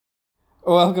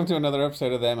Welcome to another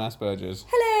episode of Them Aspergers.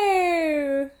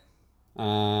 Hello!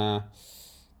 Oh,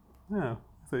 I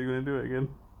thought you were going to do it again.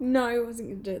 No, I wasn't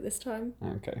going to do it this time.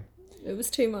 Okay. It was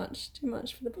too much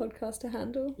for the podcast to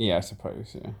handle. Yeah, I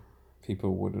suppose, yeah.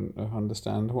 People wouldn't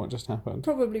understand what just happened.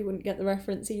 Probably wouldn't get the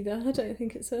reference either. I don't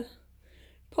think it's a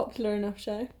popular enough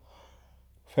show.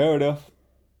 Fair enough.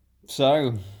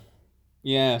 So,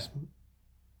 yes.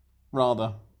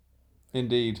 Rather.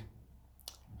 Indeed.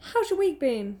 How's your week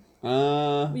been?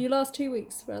 Uh, Your last 2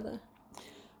 weeks, rather.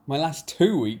 my last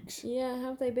 2 weeks? Yeah, how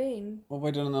have they been? What have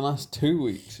I done in the last 2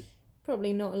 weeks?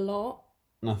 Probably not a lot.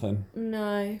 Nothing.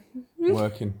 No.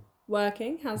 Working.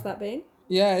 Working? How's that been?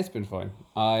 Yeah, it's been fine.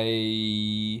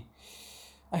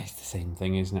 It's the same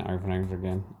thing, isn't it, over and over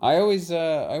again? I always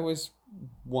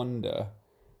wonder,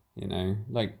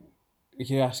 like, if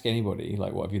you ask anybody,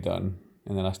 like, what have you done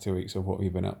in the last 2 weeks, or what have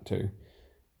you been up to?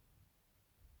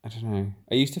 I don't know.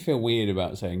 I used to feel weird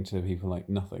about saying to people, like,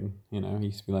 nothing, I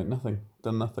used to be like, nothing,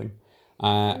 done nothing.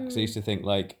 Because I used to think,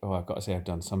 like, oh, I've got to say I've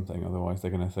done something, otherwise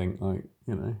they're going to think, like,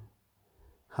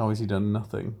 how has he done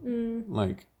nothing?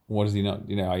 Like, what has he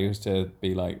not, I used to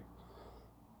be like,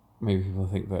 maybe people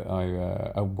think that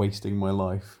I'm wasting my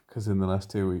life because in the last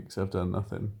 2 weeks I've done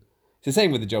nothing. It's the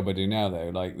same with the job I do now,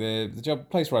 though. Like, the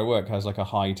place where I work has like a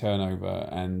high turnover,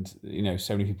 and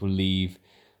so many people leave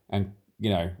and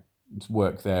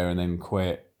work there and then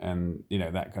quit, and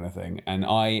that kind of thing. And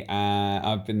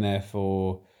I've been there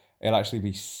for, it'll actually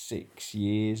be 6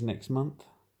 years next month.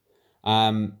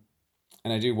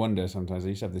 And I do wonder sometimes. I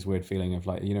used to have this weird feeling of,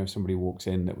 like, if somebody walks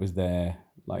in that was there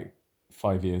like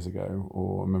 5 years ago,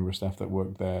 or a member of staff that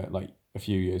worked there like a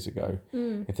few years ago,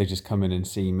 if they just come in and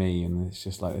see me, and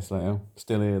it's like, oh,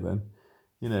 still here then,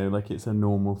 like it's a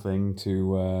normal thing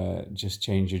to just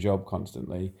change your job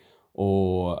constantly,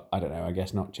 or I don't know, I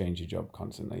guess not change your job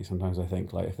constantly. Sometimes I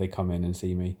think, like, if they come in and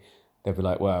see me, they'll be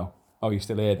like, well, oh, you're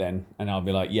still here then? And I'll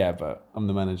be like, yeah, but I'm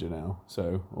the manager now.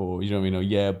 So, or, you know what I mean? Or,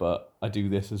 yeah, but I do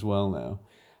this as well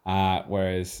now.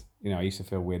 Whereas, I used to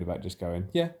feel weird about just going,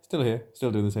 yeah, still here,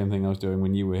 still doing the same thing I was doing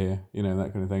when you were here,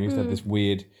 that kind of thing. I used to have this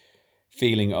weird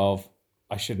feeling of,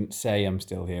 I shouldn't say I'm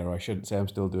still here, or I shouldn't say I'm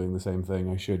still doing the same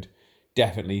thing. I should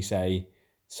definitely say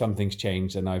something's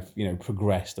changed and I've,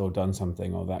 progressed or done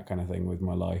something, or that kind of thing with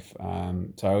my life.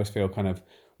 So I always feel kind of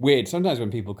weird sometimes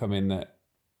when people come in that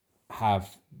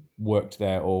have worked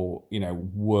there, or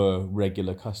were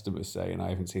regular customers, say, and I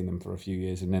haven't seen them for a few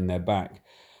years, and then they're back.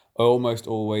 I almost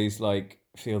always, like,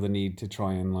 feel the need to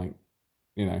try and, like,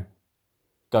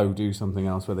 go do something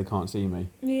else where they can't see me,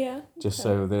 Yeah. just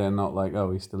so they're not like,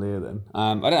 oh, he's still here then.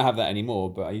 I don't have that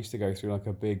anymore, but I used to go through like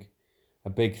a big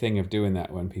thing of doing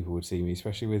that when people would see me,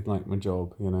 especially with, like, my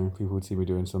job. People would see me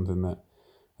doing something that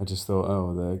I just thought,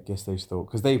 oh, I guess they thought,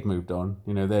 because they've moved on,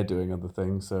 they're doing other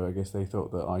things, so I guess they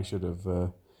thought that I should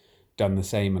have done the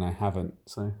same, and I haven't.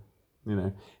 So,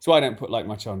 so I don't put, like,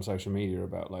 much on social media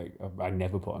about, like, I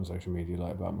never put on social media,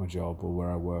 like, about my job or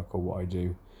where I work or what I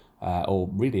do, or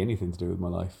really anything to do with my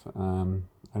life.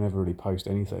 I never really post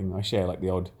anything. I share, like, the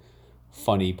odd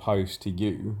funny post to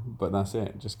you, but that's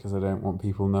it, just because I don't want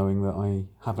people knowing that I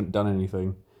haven't done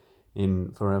anything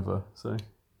in forever. So,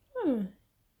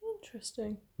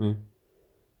 Interesting. yeah.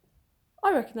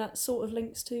 I reckon that sort of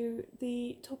links to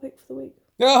the topic for the week.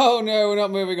 Oh no, we're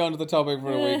not moving on to the topic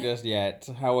for a week just yet.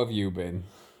 How have you been?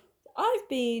 I've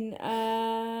been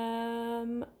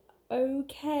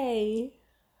okay.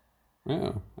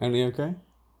 Oh, only okay?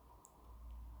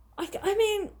 I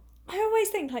mean, I always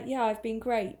think, like, yeah, I've been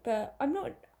great, but I'm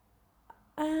not.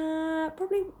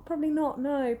 Probably not.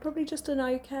 No, probably just an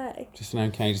okay. Just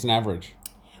an average.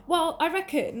 Well, I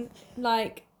reckon,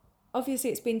 like, obviously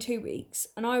it's been 2 weeks,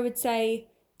 and I would say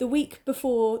the week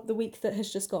before the week that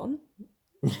has just gone.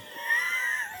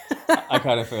 I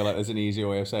kind of feel like there's an easier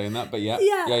way of saying that, but yeah.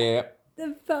 Yeah. Yeah.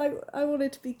 But I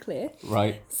wanted to be clear.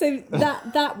 Right. So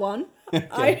that one,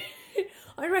 Okay.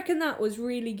 I reckon that was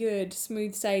really good,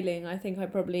 smooth sailing. I think I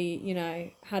probably,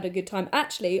 had a good time.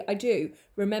 Actually, I do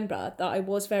remember that I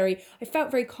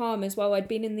felt very calm as well. I'd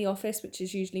been in the office, which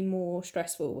is usually more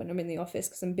stressful when I'm in the office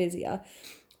because I'm busier.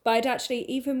 But I'd actually,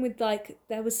 even with, like,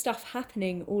 there was stuff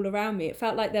happening all around me. It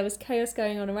felt like there was chaos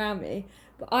going on around me.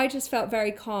 But I just felt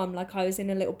very calm, like I was in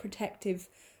a little protective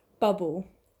bubble.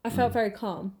 I felt very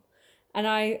calm. And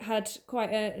I had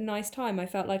quite a nice time. I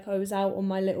felt like I was out on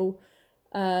my little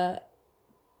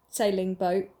sailing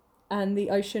boat and the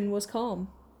ocean was calm.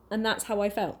 And that's how I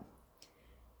felt.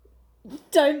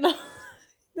 Don't laugh.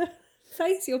 The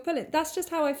face you're pulling. That's just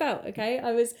how I felt, okay?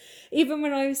 I was, even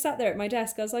when I was sat there at my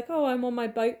desk, I was like, oh, I'm on my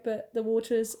boat, but the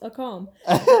waters are calm.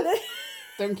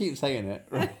 Don't keep saying it.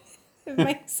 Right. It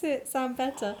makes it sound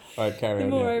better. Right, carry The on.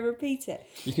 more Yeah. I repeat it.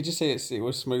 You could just say it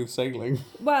was smooth sailing.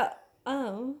 Well,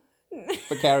 oh.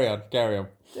 But carry on.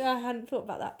 I hadn't thought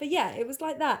about that. But yeah, it was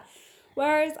like that.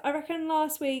 Whereas I reckon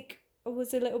last week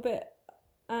was a little bit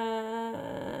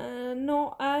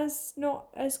not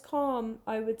as calm,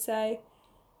 I would say.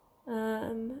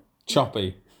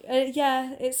 Choppy.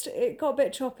 Yeah, it got a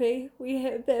bit choppy. We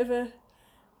hit a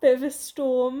bit of a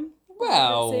storm.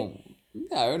 Well,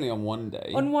 no, only on one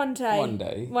day. On one day. One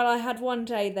day. Well, I had one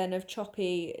day then of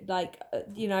choppy, like,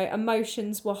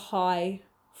 emotions were high,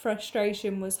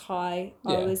 frustration was high.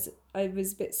 Yeah. I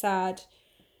was a bit sad.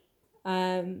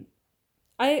 But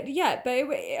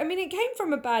it came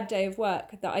from a bad day of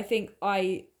work that I think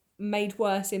I made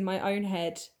worse in my own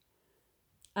head,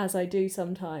 as I do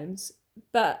sometimes.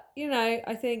 But,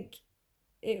 I think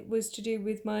it was to do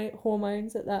with my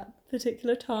hormones at that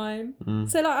particular time.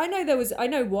 So, like, I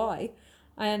know why.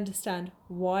 I understand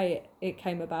why it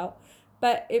came about.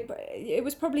 But it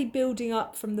was probably building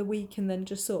up from the week and then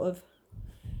just sort of,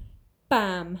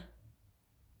 bam.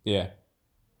 Yeah.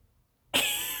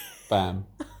 Bam.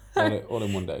 All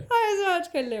in one day. I was about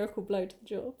to go lyrical blow to the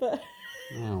jaw, but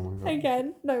Oh my god.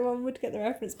 again, no one would get the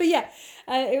reference. But yeah,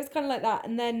 it was kind of like that.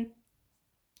 And then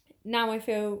now I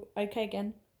feel okay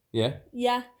again. Yeah.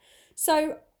 Yeah.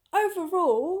 So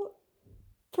overall,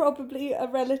 probably a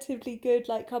relatively good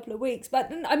couple of weeks.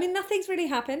 But I mean, nothing's really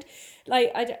happened.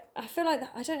 Like I feel like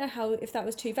I don't know if that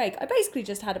was too vague. I basically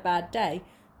just had a bad day,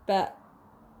 but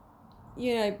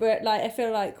I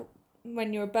feel like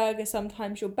when you're a burger,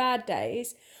 sometimes your bad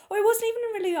days, or it wasn't even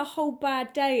really a whole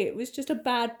bad day, it was just a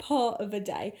bad part of a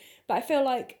day. But I feel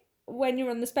like when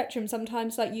you're on the spectrum,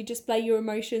 sometimes you display your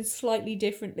emotions slightly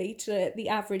differently to the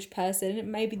average person.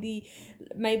 Maybe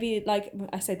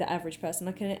I say the average person,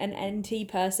 like an NT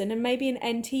person, and maybe an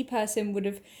NT person would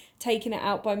have taken it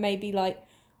out by maybe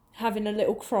having a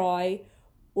little cry,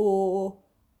 or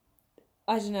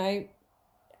I don't know,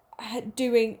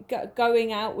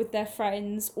 going out with their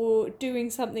friends, or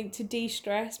doing something to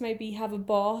de-stress, maybe have a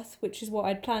bath, which is what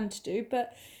I'd planned to do.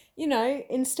 But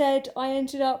instead I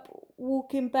ended up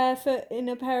walking barefoot in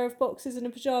a pair of boxers and a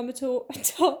pajama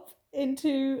top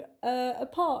into a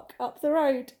park up the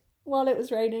road while it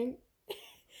was raining.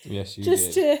 Yes, you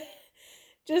did.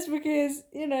 Just because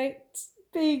I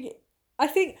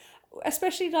think,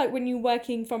 especially when you're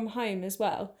working from home as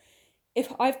well, if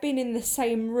I've been in the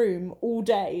same room all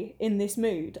day in this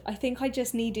mood, I think I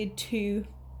just needed to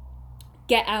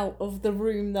get out of the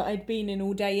room that I'd been in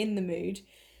all day in the mood.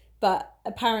 But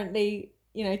apparently,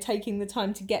 taking the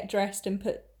time to get dressed and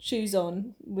put shoes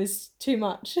on was too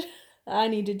much. I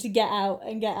needed to get out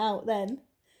then.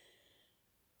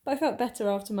 But I felt better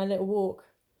after my little walk.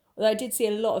 Although I did see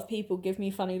a lot of people give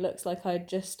me funny looks, I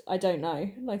don't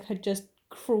know, I'd just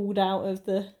crawled out of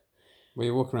the... Well,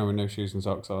 you're walking around with no shoes and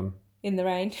socks on. In the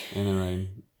rain.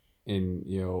 In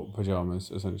your pyjamas,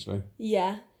 essentially.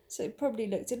 Yeah, so it probably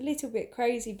looked a little bit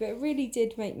crazy, but it really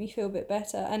did make me feel a bit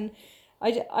better. And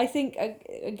I think,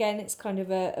 again, it's kind of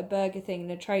a burger thing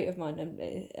and a trait of mine, and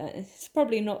it's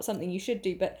probably not something you should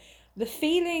do, but the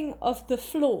feeling of the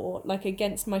floor,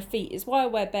 against my feet, is why I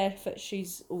wear barefoot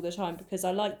shoes all the time, because I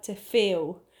like to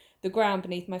feel the ground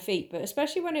beneath my feet. But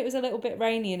especially when it was a little bit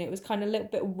rainy and it was kind of a little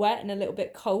bit wet and a little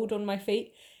bit cold on my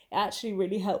feet, it actually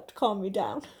really helped calm me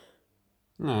down.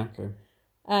 Oh, okay.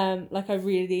 I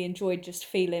really enjoyed just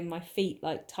feeling my feet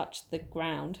touch the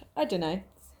ground. I don't know.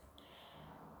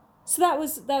 So that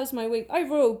was my week.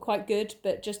 Overall, quite good,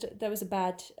 but just there was a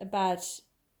bad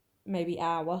maybe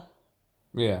hour.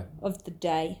 Yeah. Of the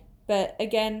day. But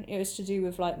again, it was to do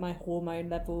with my hormone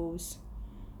levels,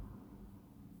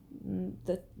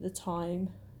 the time.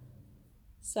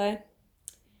 So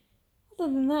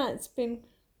other than that, it's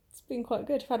been quite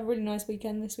good. I've had a really nice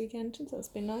weekend this weekend, so that's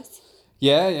been nice.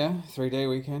 Yeah, 3-day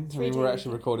weekend. We're actually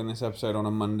weekend. recording this episode on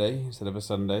a Monday instead of a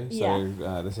Sunday,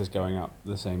 so this is going up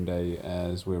the same day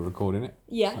as we're recording it.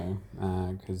 Yeah.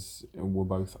 So, because we're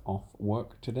both off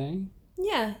work today.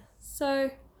 Yeah,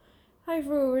 so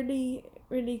overall really,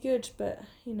 really good, but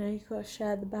you've got to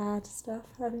share the bad stuff,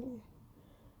 haven't you?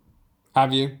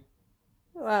 Have you?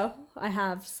 Well, I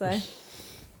have, so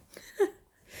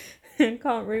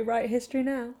can't rewrite history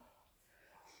now.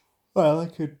 Well, I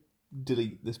could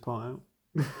delete this part out.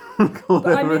 But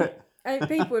I mean,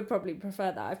 people would probably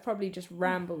prefer that. I've probably just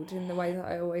rambled in the way that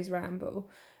I always ramble.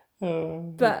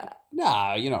 But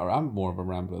nah, I'm more of a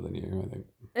rambler than you, I think.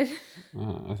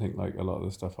 I think a lot of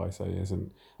the stuff I say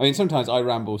isn't. I mean, sometimes I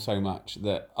ramble so much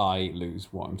that I lose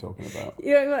what I'm talking about.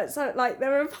 So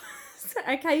there are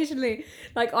occasionally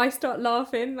I start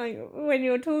laughing when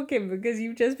you're talking, because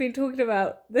you've just been talking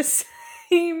about the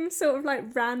same sort of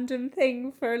like random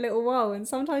thing for a little while, and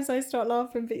sometimes I start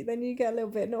laughing, but then you get a little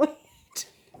bit annoyed.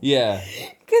 Yeah.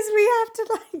 Because we have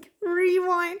to like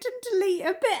rewind and delete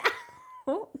a bit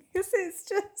out because it's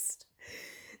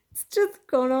just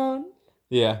gone on.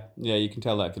 Yeah. You can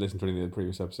tell that if you listen to any of the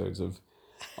previous episodes of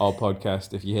our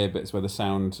podcast. If you hear bits where the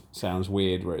sound sounds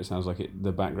weird, where it sounds like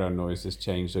the background noise has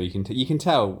changed, so you can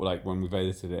tell like when we've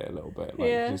edited it a little bit, like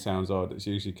if it sounds odd. It's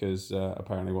usually because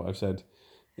apparently what I've said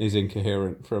is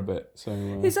incoherent for a bit. So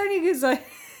it's only because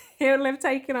it'll have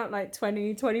taken up like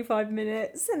 20-25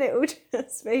 minutes, and it will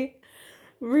just be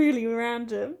really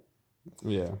random.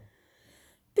 Yeah.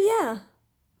 But yeah,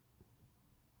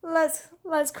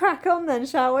 let's crack on then,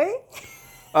 shall we?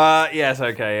 Yes,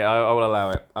 okay. I will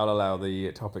allow it. I'll allow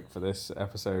the topic for this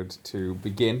episode to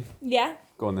begin. Yeah.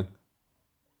 Go on then.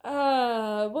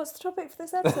 What's the topic for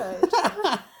this episode?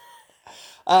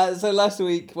 So last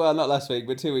week, well, not last week,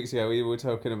 but 2 weeks ago, we were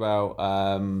talking about,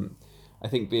 I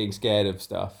think, being scared of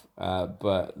stuff.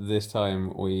 But this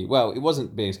time it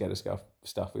wasn't being scared of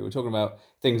stuff. We were talking about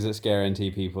things that scare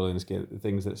NT people and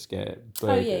things that scare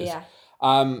burgers. Oh, yeah.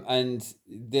 And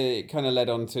it kind of led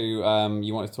on to,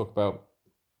 you wanted to talk about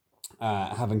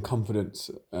having confidence.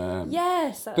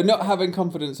 Yes. But not having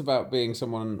confidence about being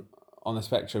someone on the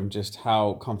spectrum, just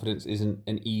how confidence isn't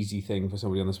an easy thing for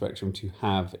somebody on the spectrum to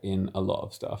have in a lot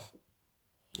of stuff.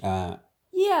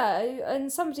 Yeah,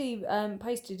 and somebody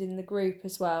posted in the group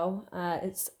as well.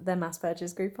 It's the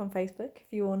Asperger's group on Facebook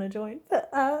if you want to join.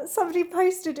 But somebody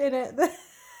posted in it that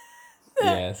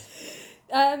yes.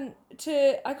 I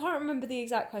can't remember the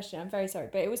exact question. I'm very sorry,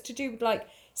 but it was to do with like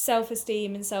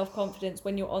self-esteem and self-confidence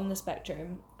when you're on the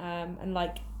spectrum. And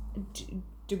like,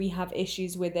 do we have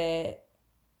issues with it,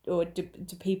 or do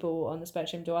people on the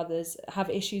spectrum, do others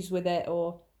have issues with it,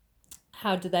 or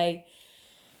how do they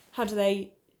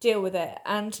deal with it?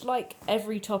 And like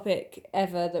every topic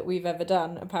ever that we've ever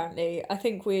done, apparently, I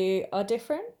think we are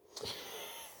different.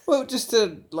 Well, just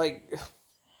to like,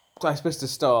 I'm supposed to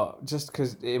start just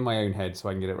because in my own head, so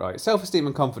I can get it right. Self-esteem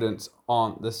and confidence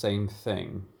aren't the same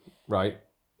thing, right?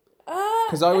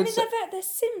 Because I mean, they're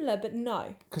similar, but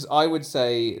no. Because I would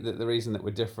say that the reason that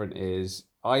we're different is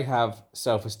I have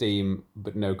self-esteem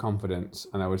but no confidence,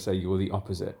 and I would say you're the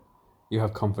opposite. You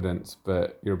have confidence,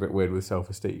 but you're a bit weird with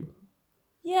self-esteem.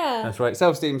 Yeah. That's right.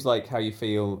 Self-esteem's like how you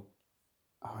feel.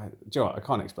 Do you know what? I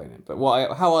can't explain it, but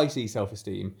how I see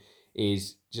self-esteem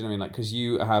is, do you know what I mean? Like, because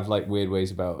you have like weird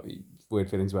feelings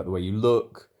about the way you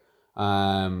look,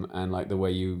 and like the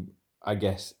way you, I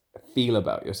guess, feel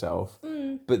about yourself.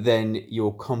 But then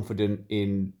you're confident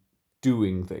in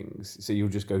doing things, so you'll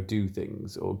just go do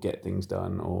things or get things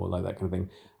done or like that kind of thing.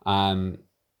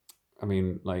 I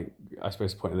mean, like, I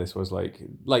suppose the point of this was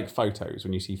like photos.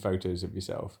 When you see photos of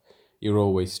yourself, you're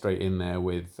always straight in there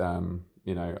with,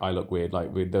 I look weird.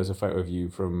 Like, there was a photo of you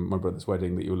from my brother's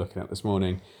wedding that you were looking at this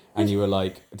morning, and you were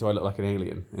like, do I look like an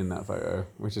alien in that photo?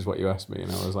 Which is what you asked me,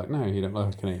 and I was like, no, you don't look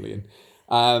like an alien.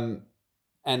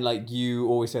 And like, you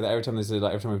always say that every time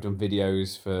we've done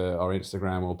videos for our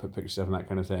Instagram or put pictures up and that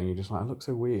kind of thing, you're just like, I look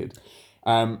so weird.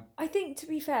 I think, to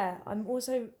be fair, I'm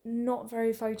also not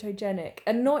very photogenic,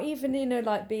 and not even in a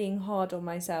like being hard on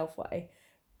myself way,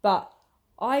 but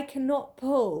I cannot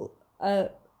pull a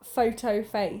photo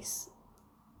face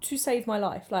to save my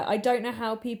life. Like, I don't know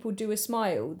how people do a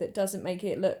smile that doesn't make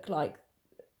it look like,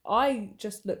 I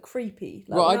just look creepy.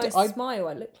 Like, well, when I smile,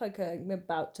 I look like I'm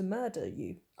about to murder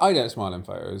you. I don't smile in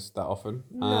photos that often.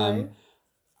 No.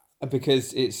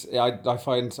 Because I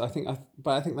think that's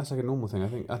like a normal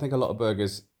thing. I think a lot of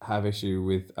burgers have issue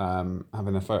with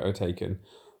having a photo taken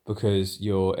because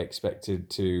you're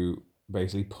expected to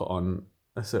basically put on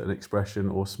a certain expression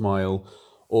or smile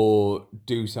or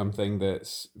do something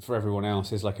that's for everyone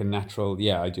else is like a natural.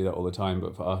 Yeah, I do that all the time,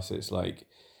 but for us, it's like,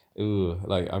 ooh,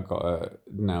 like I've got to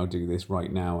now do this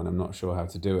right now, and I'm not sure how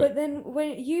to do it. But then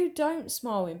when you don't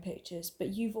smile in pictures, but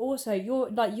you are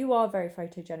very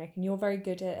photogenic, and you're very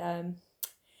good at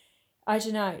I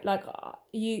don't know, like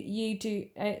you do.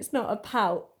 It's not a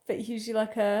pout, but usually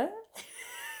like a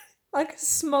like a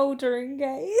smouldering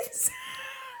gaze.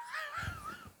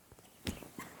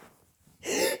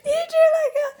 You do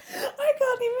I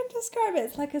can't even describe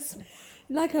it. It's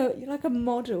like a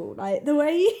model, like the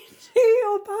way you do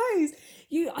your pose.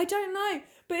 I don't know,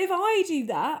 but if I do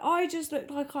that, I just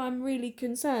look like I'm really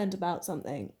concerned about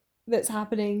something that's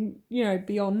happening,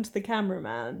 beyond the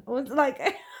cameraman, or like.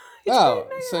 Oh,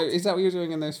 so is that what you're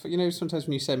doing in those? Sometimes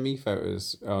when you send me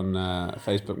photos on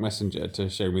Facebook Messenger to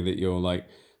show me that you're like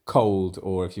cold,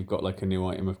 or if you've got like a new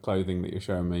item of clothing that you're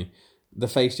showing me, the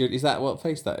face is that what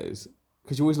face that is?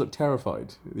 Because you always look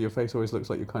terrified. Your face always looks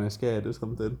like you're kind of scared or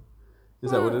something.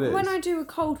 Is that what it is? When I do a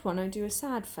cold one, I do a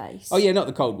sad face. Oh yeah, not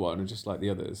the cold one, just like the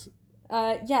others.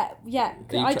 Yeah.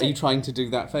 Are you trying to do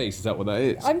that face? Is that what that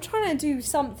is? I'm trying to do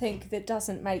something that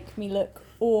doesn't make me look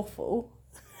awful.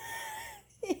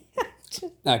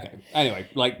 Okay. Anyway,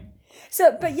 like.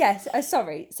 So, but yes,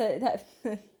 sorry. So that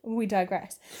we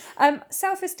digress.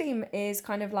 Self-esteem is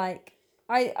kind of like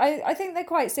I think they're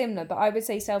quite similar, but I would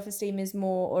say self-esteem is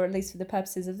more, or at least for the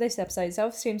purposes of this episode,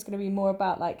 self-esteem is going to be more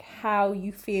about like how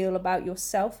you feel about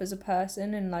yourself as a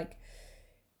person, and like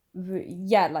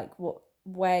like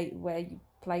where you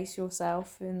place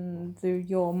yourself in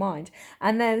your mind.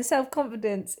 And then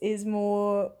self-confidence is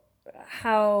more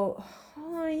how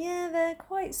they're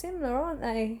quite similar, aren't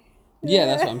they? Yeah,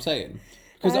 that's what I'm saying.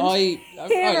 Because I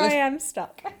am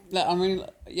stuck. I mean,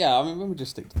 when we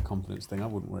just stick to the confidence thing, I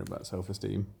wouldn't worry about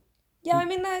self-esteem. Yeah, I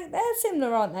mean, they're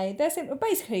similar, aren't they? They're similar.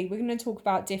 Basically, we're going to talk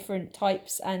about different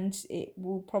types, and it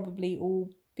will probably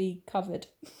all be covered.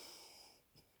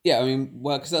 Yeah, I mean,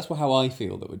 well, because that's how I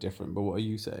feel that we're different. But what are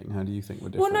you saying? How do you think we're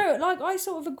different? Well, no, like I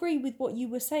sort of agree with what you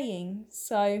were saying.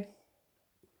 So,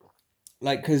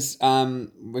 like, because we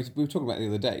were talking about it the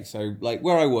other day. So, like,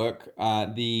 where I work,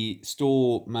 the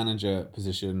store manager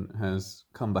position has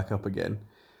come back up again,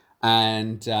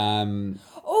 and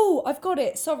oh, I've got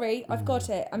it. Sorry, I've got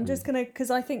it. I'm just gonna, because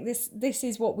I think this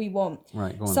is what we want.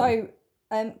 Right. Go on. So,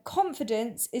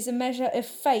 confidence is a measure of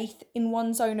faith in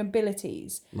one's own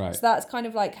abilities. Right. So that's kind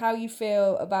of like how you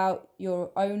feel about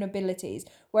your own abilities.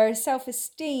 Whereas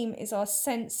self-esteem is our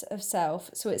sense of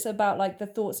self. So it's about like the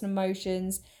thoughts and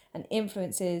emotions and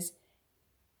influences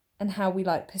and how we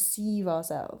like perceive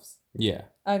ourselves. Yeah.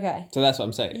 Okay. So that's what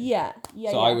I'm saying. Yeah.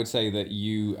 So I would say that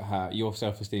your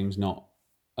self-esteem's not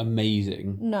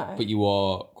amazing. No. But you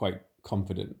are quite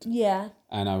confident. Yeah.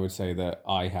 And I would say that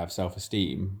I have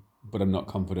self-esteem, but I'm not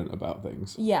confident about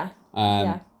things. Yeah.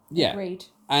 Yeah. Agreed.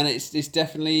 And it's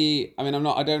definitely, I mean,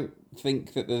 I don't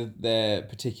think that they're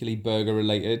particularly burger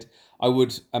related. I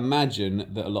would imagine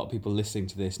that a lot of people listening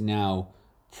to this now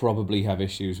probably have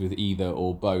issues with either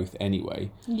or both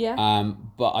anyway. Yeah.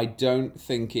 But I don't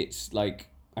think it's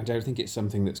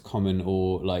something that's common,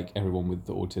 or like everyone with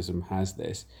the autism has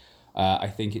this. I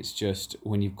think it's just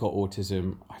when you've got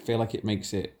autism, I feel like it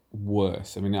makes it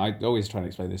worse. I mean, I always try and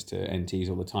explain this to NTs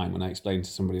all the time. When I explain to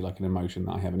somebody like an emotion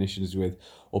that I have an issues with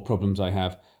or problems I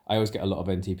have, I always get a lot of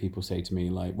NT people say to me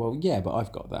like, well, yeah, but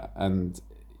I've got that. And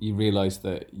you realise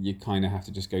that you kind of have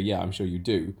to just go, yeah, I'm sure you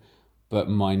do. But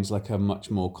mine's like a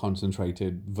much more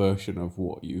concentrated version of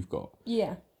what you've got.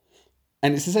 Yeah.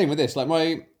 And it's the same with this. Like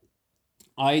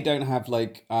I don't have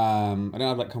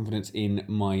confidence in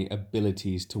my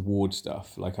abilities towards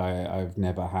stuff. Like I've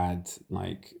never had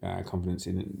like confidence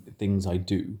in things I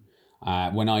do.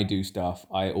 When I do stuff,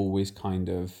 I always kind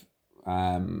of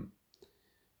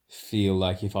feel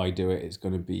like if I do it, it's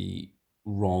going to be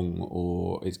wrong,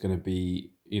 or it's going to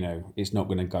be, it's not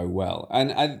going to go well.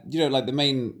 And like the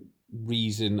main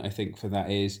reason I think for that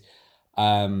is,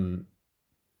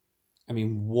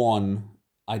 one,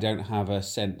 I don't have a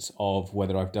sense of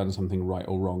whether I've done something right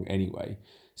or wrong anyway.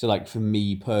 So like for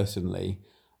me personally,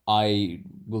 I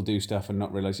will do stuff and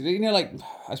not realize, like,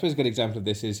 I suppose a good example of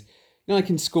this is, like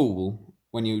in school,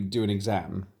 when you do an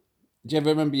exam, do you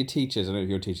ever remember your teachers? I don't know if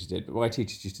your teachers did, but my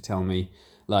teachers used to tell me,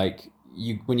 like,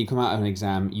 when you come out of an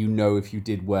exam, you know if you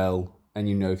did well and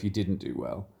you know if you didn't do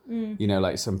well.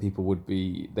 Like some people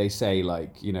they say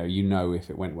like, you know if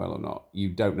it went well or not. You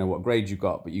don't know what grade you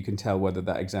got, but you can tell whether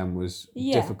that exam was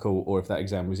difficult or if that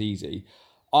exam was easy.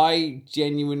 I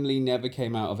genuinely never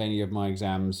came out of any of my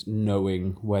exams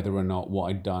knowing whether or not what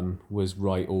I'd done was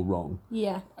right or wrong.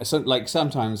 Yeah. So like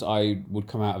sometimes I would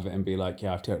come out of it and be like,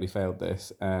 yeah, I've totally failed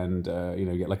this, and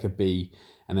get like a B.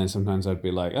 And then sometimes I'd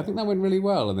be like, I think that went really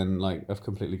well, and then like I've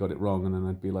completely got it wrong, and then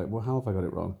I'd be like, well, how have I got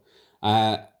it wrong?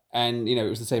 And it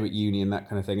was the same at uni and that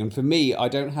kind of thing. And for me, I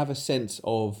don't have a sense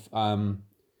of knowing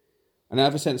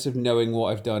what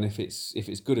I've done if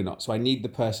it's good or not. So I need the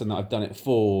person that I've done it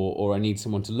for, or I need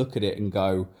someone to look at it and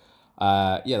go,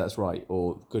 yeah, that's right,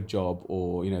 or good job,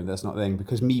 or that's not the thing.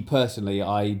 Because me personally,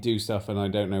 I do stuff and I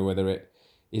don't know whether it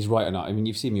is right or not. I mean,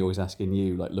 you've seen me always asking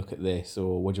you like, look at this,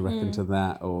 or what do you reckon to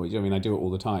that, or I do it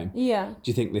all the time. Yeah. Do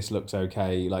you think this looks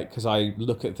okay? Like, because I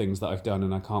look at things that I've done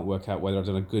and I can't work out whether I've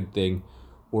done a good thing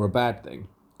or a bad thing.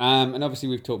 And obviously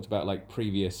we've talked about like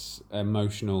previous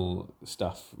emotional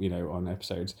stuff, on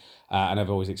episodes. And I've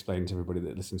always explained to everybody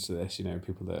that listens to this,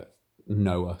 people that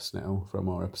know us now from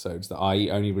our episodes, that I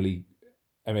only really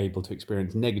am able to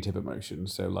experience negative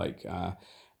emotions. So like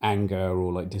anger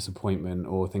or like disappointment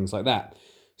or things like that.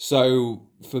 So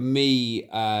for me,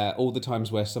 all the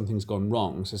times where something's gone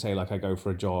wrong, so say like I go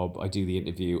for a job, I do the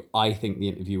interview, I think the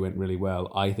interview went really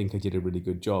well, I think I did a really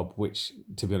good job, which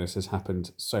to be honest has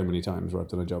happened so many times where I've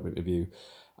done a job interview,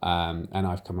 and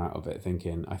I've come out of it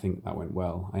thinking, I think that went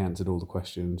well, I answered all the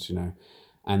questions,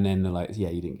 and then they're like, yeah,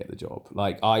 you didn't get the job.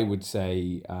 Like I would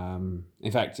say,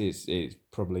 in fact, it's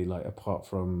probably like apart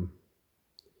from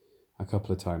a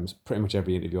couple of times, pretty much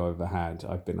every interview I've ever had,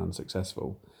 I've been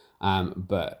unsuccessful.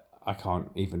 But I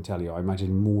can't even tell you. I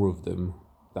imagine more of them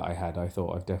that I had, I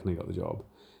thought I've definitely got the job,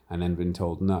 and then been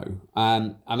told no.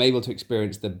 I'm able to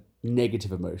experience the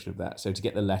negative emotion of that. So to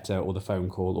get the letter or the phone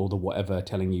call or the whatever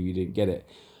telling you didn't get it,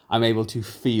 I'm able to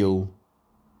feel,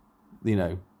 you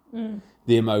know,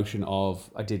 the emotion of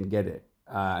I didn't get it,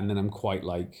 and then I'm quite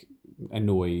like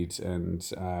annoyed and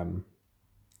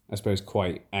I suppose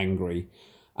quite angry,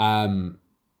 and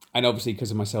obviously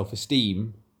because of my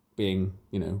self-esteem being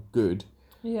good,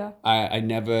 Yeah. I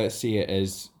never see it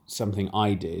as something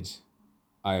I did.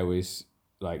 I always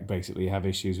like basically have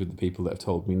issues with the people that have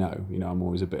told me no. I'm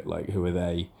always a bit like, who are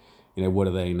they? What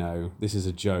do they know? This is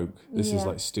a joke. This is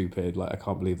like stupid. Like, I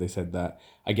can't believe they said that.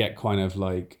 I get kind of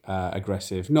like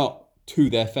aggressive, not to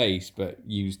their face, but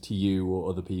used to you or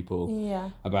other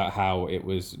people about how it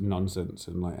was nonsense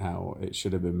and like how it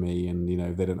should have been me, and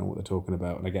they don't know what they're talking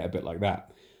about, and I get a bit like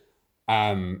that.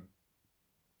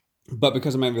 But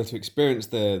because I'm able to experience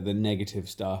the negative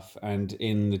stuff, and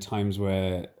in the times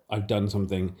where I've done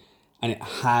something and it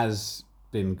has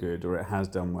been good or it has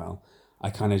done well, I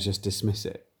kind of just dismiss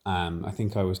it. I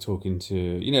think I was talking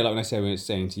to, like when I was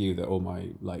saying to you that all my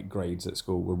like grades at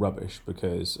school were rubbish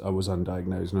because I was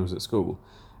undiagnosed when I was at school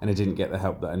and I didn't get the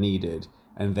help that I needed.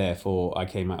 And therefore I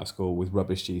came out of school with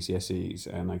rubbish GCSEs,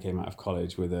 and I came out of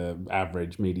college with a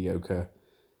average, mediocre,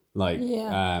 like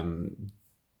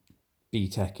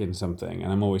BTEC in something.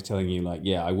 And I'm always telling you, like,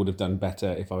 yeah, I would have done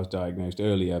better if I was diagnosed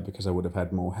earlier because I would have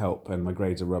had more help, and my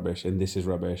grades are rubbish and this is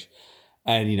rubbish.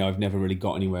 And I've never really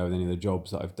got anywhere with any of the jobs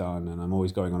that I've done, and I'm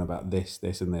always going on about this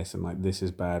and this, and like this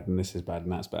is bad and this is bad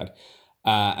and that's bad.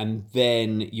 And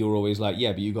then you're always like,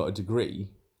 yeah, but you got a degree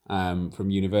from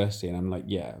university. And I'm like,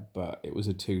 yeah, but it was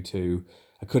a 2-2.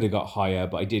 I could have got higher,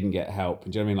 but I didn't get help.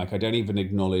 And do you know what I mean? Like, I don't even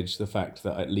acknowledge the fact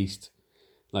that at least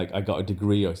like I got a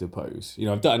degree, I suppose.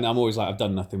 I'm always like, I've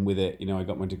done nothing with it. I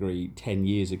got my degree 10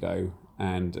 years ago,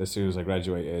 and as soon as I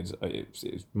graduated,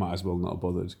 it might as well not have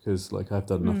bothered, because like I've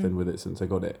done nothing with it since I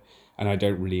got it, and I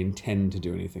don't really intend to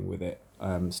do anything with it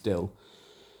still.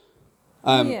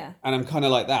 And I'm kind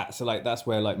of like that. So like that's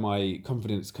where like my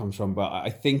confidence comes from. But I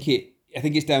think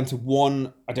it's down to,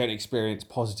 one, I don't experience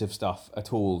positive stuff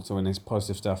at all. So when this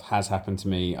positive stuff has happened to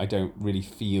me, I don't really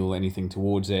feel anything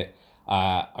towards it.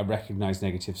 I recognize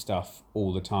negative stuff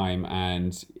all the time,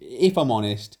 and if I'm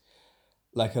honest,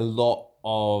 like a lot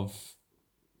of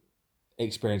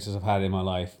experiences I've had in my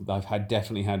life, I've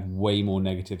definitely had way more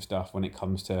negative stuff when it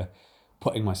comes to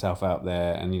putting myself out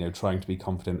there and trying to be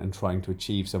confident and trying to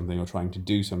achieve something or trying to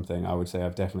do something. I would say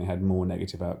I've definitely had more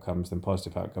negative outcomes than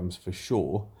positive outcomes, for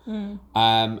sure. And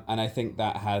I think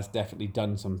that has definitely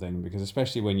done something, because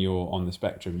especially when you're on the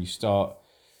spectrum, you start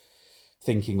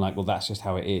thinking like, well, that's just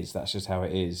how it is,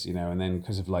 and then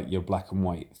because of like your black and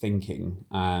white thinking,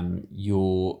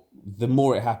 the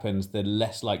more it happens, the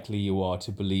less likely you are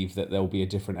to believe that there'll be a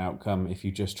different outcome if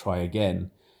you just try again.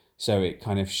 So it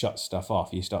kind of shuts stuff off.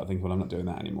 You start thinking, well, I'm not doing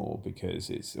that anymore because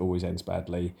it always ends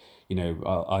badly.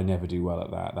 I never do well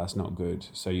at that. That's not good.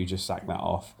 So you just sack that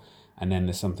off. And then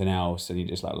there's something else, and you're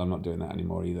just like, well, I'm not doing that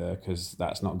anymore either because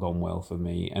that's not gone well for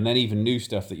me. And then even new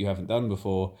stuff that you haven't done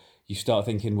before, you start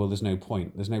thinking, well, there's no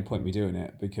point. There's no point me doing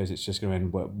it because it's just going to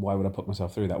end. Why would I put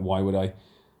myself through that? Why would I,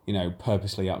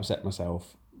 purposely upset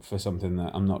myself for something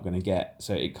that I'm not going to get?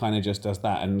 So it kind of just does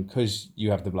that. And because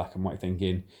you have the black and white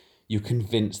thinking, you're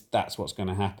convinced that's what's going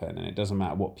to happen. And it doesn't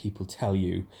matter what people tell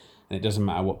you, and it doesn't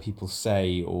matter what people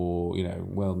say, or,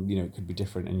 it could be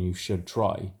different and you should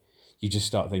try. You just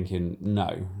start thinking,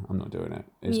 no, I'm not doing it.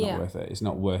 It's not worth it. It's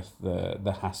not worth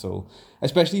the hassle,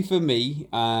 especially for me,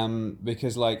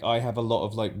 because like I have a lot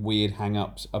of like weird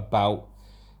hang-ups about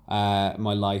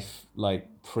my life, like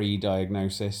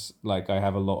pre-diagnosis. Like I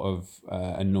have a lot of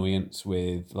annoyance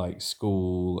with like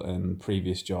school and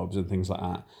previous jobs and things like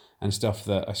that, and stuff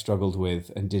that I struggled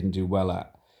with and didn't do well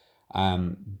at.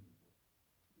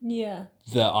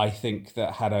 That I think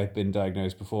that had I been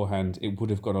diagnosed beforehand, it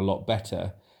would have gone a lot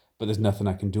better. But there's nothing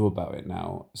I can do about it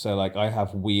now. So like I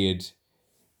have weird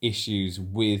issues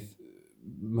with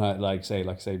my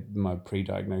my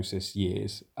pre-diagnosis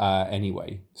years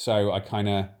anyway. So I kind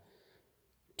of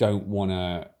don't want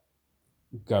to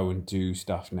go and do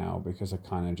stuff now because I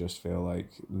kind of just feel like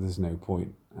there's no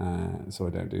point, so I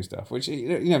don't do stuff. Which,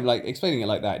 like explaining it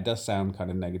like that, it does sound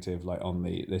kind of negative, like on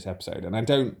this episode, and I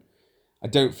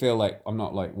don't feel like, I'm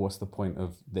not like, what's the point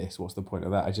of this? What's the point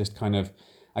of that?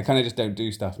 I kind of just don't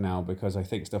do stuff now because I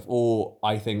think stuff, or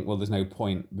I think, well, there's no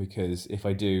point because if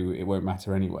I do, it won't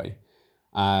matter anyway.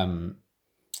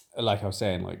 Like I was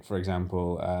saying, like for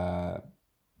example,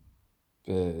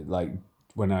 like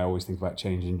when I always think about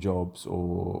changing jobs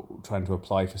or trying to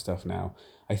apply for stuff now,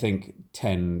 I think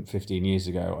 10, 15 years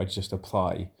ago, I'd just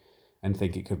apply and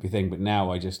think it could be a thing. But now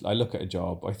I look at a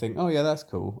job, I think, oh yeah, that's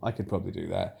cool. I could probably do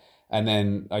that. And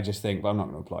then I just think, well, I'm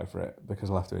not going to apply for it because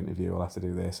I'll have to interview, I'll have to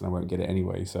do this, and I won't get it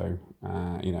anyway. So,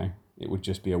 it would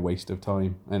just be a waste of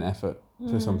time and effort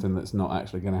for something that's not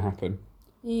actually going to happen.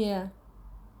 Yeah.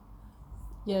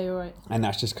 Yeah, you're right. And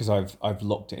that's just because I've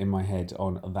locked it in my head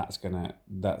on that's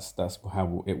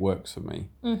how it works for me.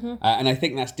 And I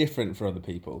think that's different for other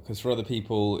people, because for other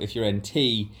people, if you're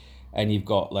NT and you've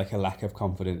got like a lack of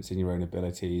confidence in your own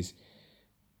abilities,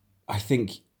 I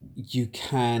think you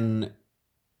can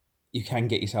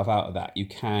get yourself out of that. You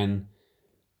can,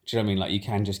 do you know what I mean? Like, you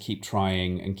can just keep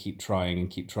trying and keep trying and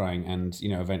keep trying, and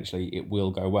eventually it will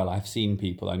go well. I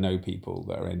know people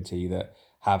that are NT that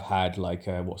have had like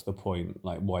what's the point,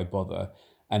 like why bother,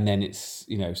 and then it's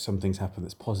something's happened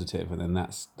that's positive, and then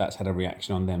that's had a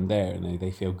reaction on them there, and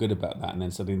they feel good about that, and then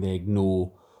suddenly they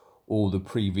ignore all the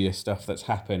previous stuff that's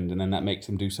happened, and then that makes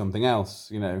them do something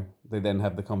else. They then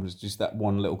have the confidence, just that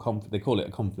one little they call it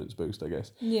a confidence boost, I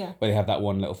guess. Yeah. But they have that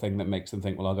one little thing that makes them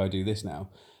think, well, I'll go do this now,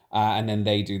 and then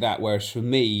they do that. Whereas for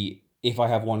me, if I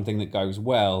have one thing that goes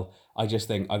well, I just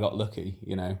think I got lucky.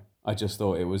 I just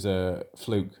thought it was a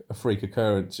fluke, a freak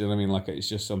occurrence. You know what I mean? Like, it's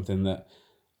just something that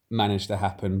managed to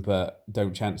happen, but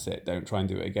don't chance it. Don't try and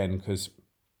do it again, because,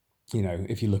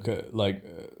 if you look at like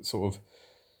sort of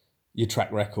your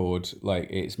track record, like,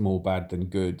 it's more bad than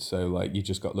good. So like, you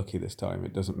just got lucky this time.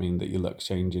 It doesn't mean that your luck's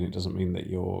changing. It doesn't mean that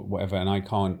you're whatever. And I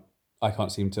can't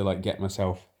seem to like get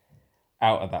myself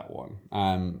out of that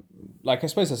one. Like, I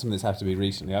suppose that's something that's happened to me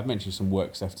recently. I've mentioned some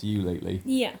work stuff to you lately.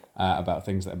 Yeah. About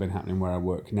things that have been happening where I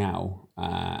work now,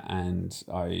 and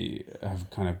I have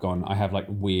kind of gone. I have like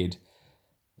weird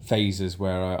phases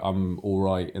where I'm all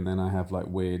right, and then I have like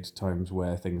weird times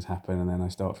where things happen, and then I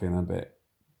start feeling a bit,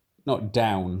 not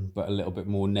down, but a little bit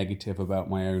more negative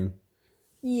about my own.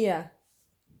 Yeah.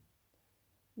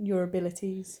 Your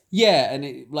abilities. Yeah, and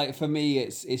it, like, for me,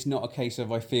 it's not a case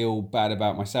of I feel bad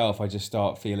about myself. I just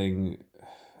start feeling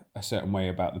a certain way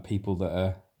about the people that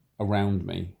are around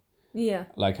me. Yeah.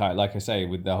 Like I say,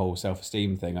 with the whole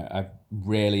self-esteem thing, I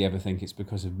rarely ever think it's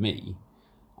because of me.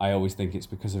 I always think it's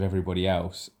because of everybody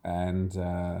else, and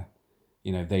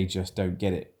they just don't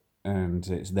get it, and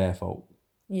it's their fault.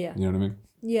 Yeah. You know what I mean?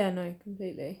 Yeah, no,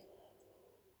 completely.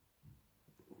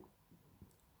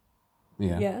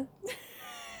 Yeah. Yeah.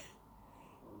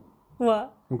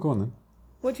 What? Well, go on then.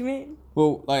 What do you mean?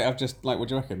 Well, like, I've just, like, what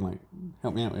do you reckon? Like,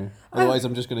 help me out here. Otherwise,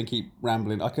 I'm just going to keep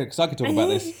rambling. Because I could talk about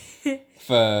this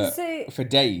for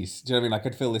days. Do you know what I mean? Like,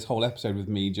 I'd fill this whole episode with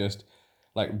me just,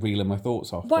 like, reeling my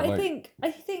thoughts off. But like,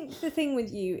 I think the thing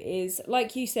with you is,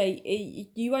 like you say,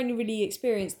 you only really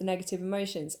experience the negative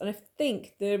emotions, and I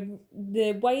think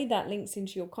the way that links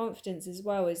into your confidence as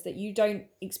well is that you don't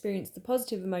experience the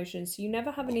positive emotions, so you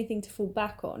never have anything to fall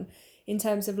back on. In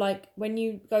terms of, like, when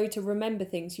you go to remember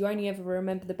things, you only ever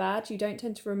remember the bad. You don't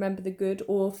tend to remember the good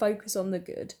or focus on the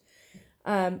good.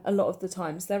 A lot of the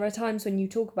times, there are times when you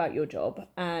talk about your job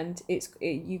and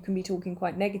you can be talking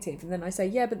quite negative, and then I say,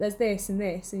 yeah, but there's this and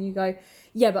this, and you go,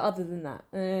 yeah, but other than that,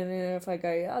 and then if I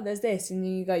go, oh, there's this, and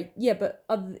you go, yeah, but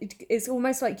it's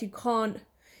almost like you can't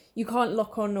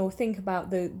lock on or think about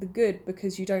the good,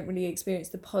 because you don't really experience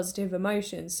the positive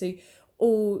emotions. So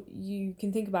all you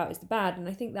can think about is the bad, and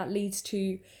I think that leads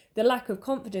to the lack of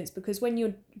confidence, because when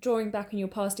you're drawing back on your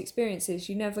past experiences,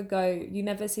 you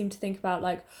never seem to think about,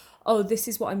 like, oh, this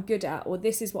is what I'm good at, or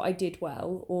this is what I did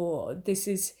well, or this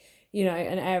is,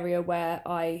 an area where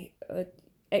I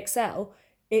excel.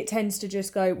 It tends to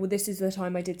just go, well, this is the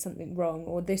time I did something wrong,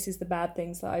 or this is the bad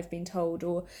things that I've been told,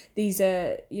 or these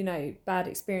are, bad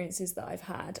experiences that I've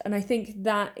had. And I think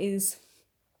that is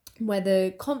where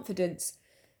the confidence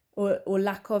or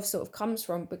lack of sort of comes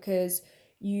from, because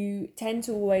you tend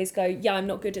to always go, yeah, I'm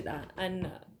not good at that.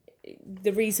 And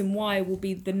the reason why will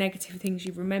be the negative things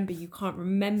you remember. You can't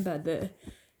remember the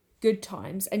good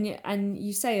times. And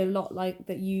you say a lot, like,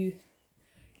 that you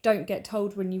don't get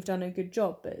told when you've done a good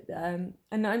job, but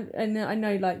and I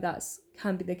know, like, that's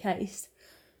can be the case,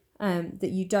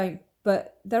 that you don't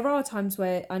But there are times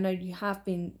where I know you have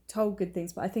been told good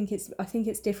things, but I think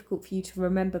it's difficult for you to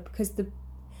remember, because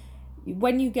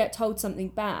when you get told something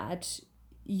bad,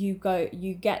 you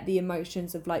get the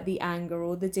emotions of like the anger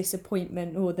or the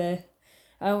disappointment or the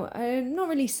not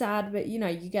really sad, but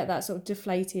you get that sort of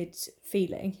deflated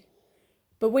feeling.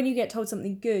 But when you get told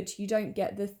something good, you don't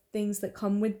get the things that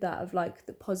come with that, of like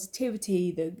the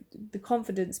positivity, the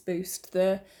confidence boost,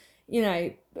 the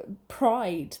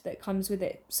pride that comes with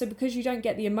it. So because you don't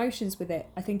get the emotions with it,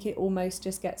 I think it almost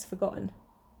just gets forgotten.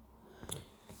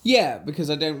 Yeah, because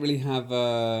I don't really have.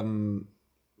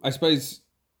 I suppose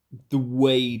the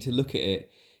way to look at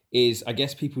it is, I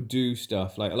guess people do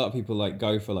stuff like, a lot of people like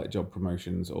go for like job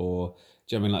promotions, or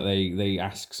do you know what I mean, like they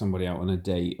ask somebody out on a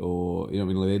date, or you know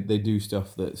what I mean, like they do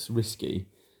stuff that's risky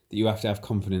that you have to have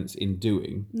confidence in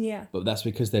doing. Yeah. But that's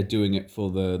because they're doing it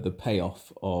for the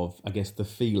payoff of, I guess, the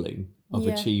feeling of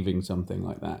achieving something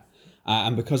like that.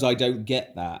 And because I don't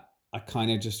get that, I kind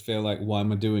of just feel like, why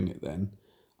am I doing it then?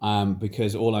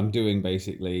 Because all I'm doing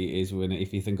basically is,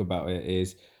 if you think about it,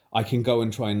 is I can go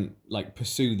and try and like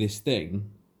pursue this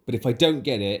thing, but if I don't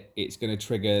get it, it's going to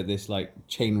trigger this like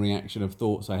chain reaction of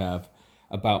thoughts I have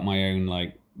about my own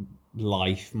like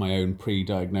life, my own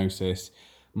pre-diagnosis,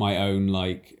 my own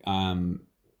like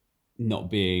not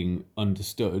being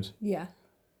understood. Yeah.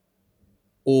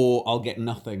 Or I'll get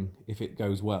nothing if it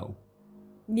goes well.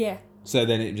 Yeah. So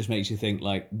then it just makes you think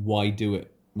like, why do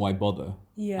it? Why bother?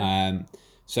 Yeah.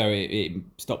 So it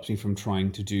stops me from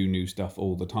trying to do new stuff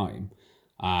all the time.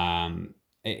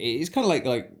 It's kind of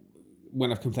like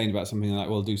when I've complained about something, like,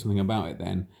 well, I'll do something about it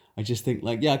then. I just think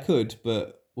like, yeah, I could,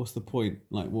 but what's the point?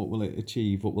 Like, what will it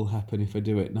achieve? What will happen if I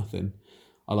do it? Nothing.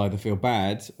 I'll either feel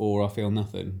bad or I'll feel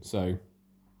nothing. So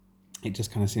it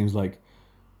just kind of seems like,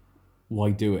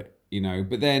 why do it?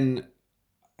 But then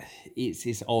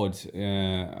it's odd.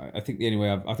 I think the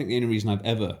only reason I've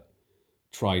ever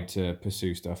tried to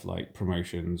pursue stuff like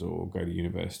promotions or go to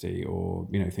university or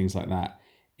things like that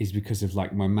is because of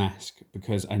like my mask,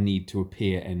 because I need to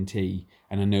appear NT,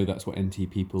 and I know that's what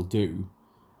NT people do.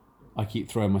 I keep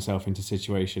throwing myself into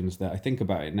situations that, I think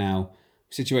about it now,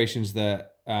 situations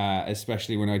that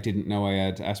especially when I didn't know I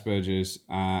had Asperger's,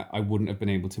 I wouldn't have been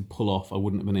able to pull off, I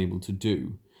wouldn't have been able to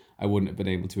do, I wouldn't have been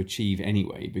able to achieve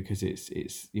anyway, because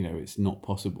it's not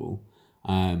possible,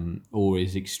 or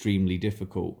is extremely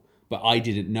difficult. But I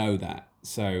didn't know that.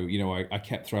 So, I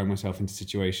kept throwing myself into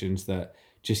situations that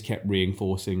just kept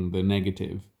reinforcing the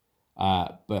negative.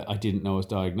 But I didn't know I was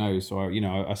diagnosed. So,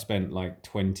 I spent like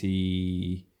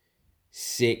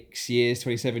 26 years,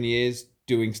 27 years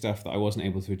doing stuff that I wasn't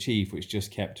able to achieve, which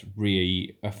just kept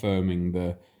reaffirming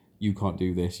the, you can't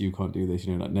do this,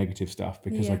 like negative stuff,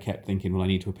 because I kept thinking, well, I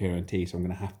need to appear on T, so I'm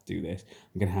going to have to do this.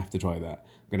 I'm going to have to try that.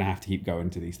 I'm going to have to keep going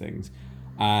to these things.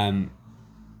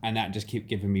 And that just kept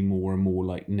giving me more and more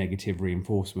like negative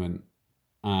reinforcement,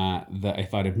 that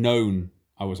if I'd have known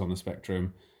I was on the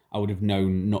spectrum, I would have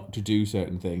known not to do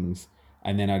certain things,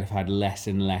 and then I'd have had less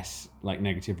and less like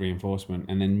negative reinforcement,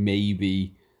 and then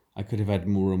maybe I could have had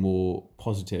more and more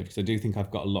positive, because I do think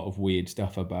I've got a lot of weird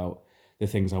stuff about the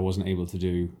things I wasn't able to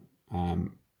do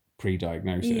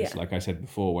pre-diagnosis. Like I said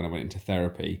before, when I went into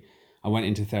therapy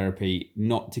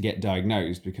not to get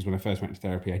diagnosed, because when I first went to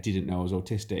therapy, I didn't know I was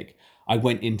autistic. I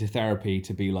went into therapy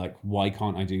to be like, why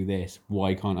can't I do this?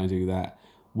 Why can't I do that?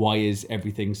 Why is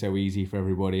everything so easy for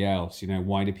everybody else?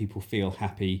 Why do people feel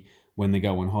happy when they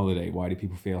go on holiday? Why do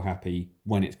people feel happy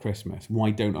when it's Christmas?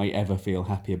 Why don't I ever feel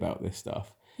happy about this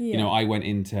stuff? I went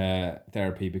into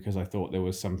therapy because I thought there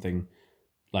was something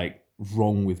like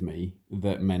wrong with me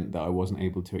that meant that I wasn't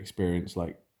able to experience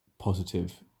like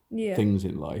positive things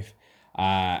in life.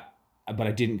 But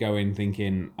I didn't go in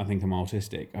thinking, I think I'm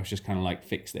autistic. I was just kind of like,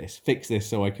 fix this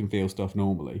so I can feel stuff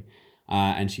normally.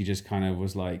 And she just kind of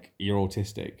was like, you're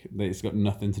autistic. It's got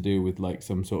nothing to do with like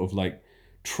some sort of like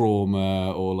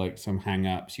trauma or like some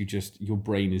hang-ups. Your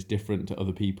brain is different to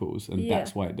other people's, and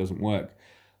that's why it doesn't work.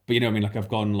 But I mean, like, I've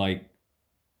gone like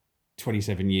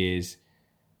 27 years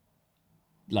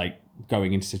like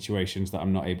going into situations that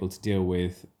I'm not able to deal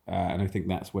with, and I think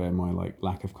that's where my like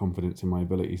lack of confidence in my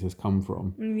abilities has come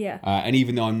from. And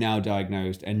even though I'm now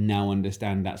diagnosed and now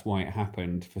understand that's why it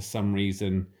happened, for some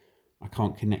reason I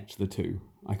can't connect the two.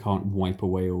 I can't wipe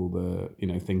away all the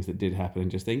things that did happen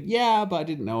and just think, yeah, but I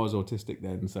didn't know I was autistic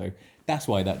then, so that's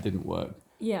why that didn't work.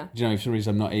 For some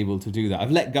reason I'm not able to do that.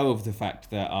 I've let go of the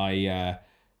fact that I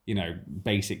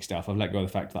basic stuff. I've let go of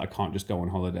the fact that I can't just go on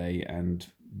holiday and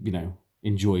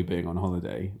enjoy being on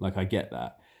holiday. Like, I get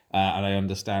that. And I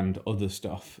understand other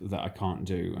stuff that I can't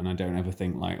do, and I don't ever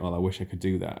think like, well, I wish I could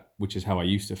do that, which is how I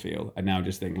used to feel. I now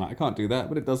just think like, I can't do that,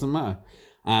 but it doesn't matter.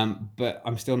 But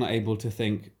I'm still not able to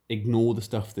think, ignore the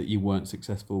stuff that you weren't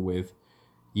successful with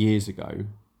years ago.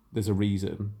 There's a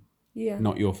reason, Yeah.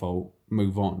 not your fault,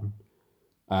 move on.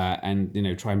 And,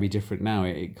 try and be different now.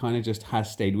 It kind of just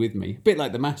has stayed with me. A bit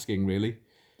like the masking, really.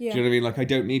 Yeah. Do you know what I mean? Like, I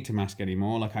don't need to mask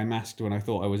anymore. Like, I masked when I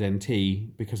thought I was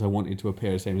NT because I wanted to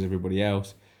appear the same as everybody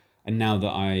else. And now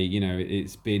that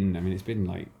it's been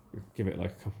like, give it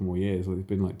like a couple more years. Well, it's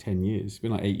been like 10 years. It's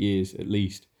been like 8 years at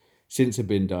least since I've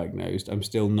been diagnosed. I'm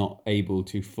still not able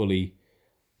to fully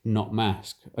not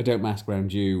mask. I don't mask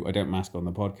around you. I don't mask on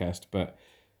the podcast. But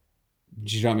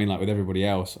do you know what I mean? Like, with everybody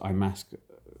else, I mask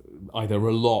either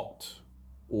a lot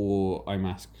or I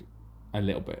mask a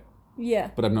little bit. Yeah.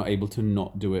 But I'm not able to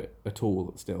not do it at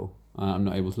all still. I'm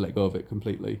not able to let go of it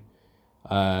completely.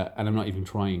 And I'm not even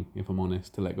trying, if I'm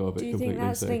honest, to let go of it completely. Do you think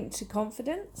that's linked to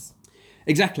confidence?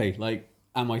 Exactly. Like,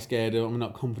 am I scared or am I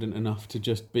not confident enough to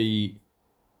just be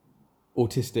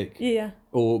autistic? Yeah.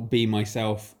 Or be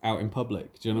myself out in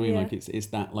public? Do you know what I mean? Yeah. Like, it's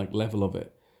that like level of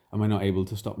it. Am I not able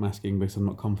to stop masking because I'm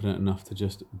not confident enough to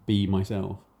just be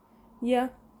myself? Yeah.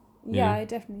 Yeah. I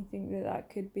definitely think that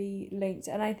could be linked.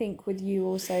 And I think with you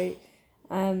also,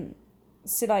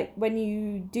 so like when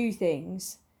you do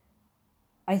things,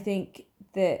 I think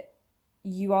that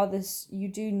you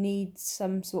do need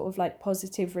some sort of like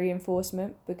positive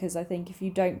reinforcement, because I think if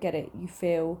you don't get it, you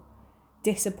feel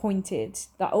disappointed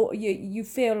that, or you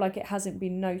feel like it hasn't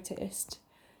been noticed.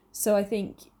 So I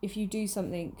think if you do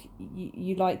something,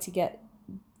 you like to get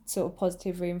sort of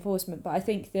positive reinforcement. But I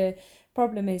think the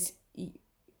problem is it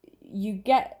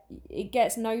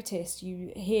gets noticed.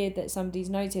 You hear that somebody's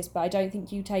noticed, but I don't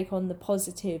think you take on the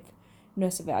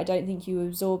positiveness of it. I don't think you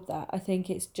absorb that. I think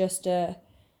it's just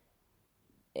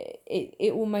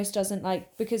it almost doesn't,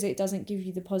 like, because it doesn't give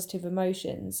you the positive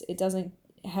emotions, it doesn't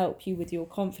help you with your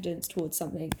confidence towards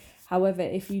something. However,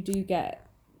 if you do get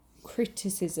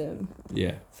criticism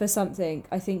for something,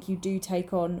 I think you do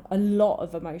take on a lot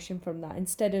of emotion from that,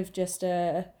 instead of just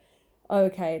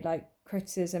okay, like,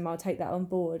 criticism, I'll take that on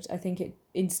board. I think it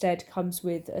instead comes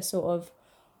with a sort of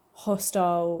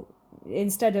hostile,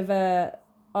 instead of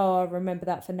I'll remember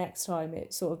that for next time,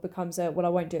 it sort of becomes well, I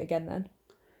won't do it again then.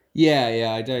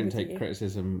 Yeah, I don't With take you.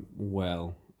 criticism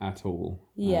well at all.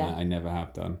 Yeah. I never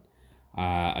have done.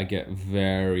 I get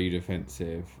very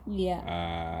defensive.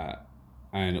 Yeah.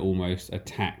 And almost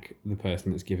attack the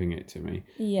person that's giving it to me.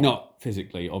 Yeah. Not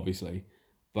physically, obviously,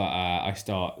 but I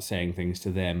start saying things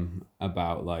to them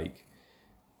about, like,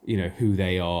 who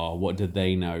they are, what do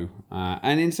they know.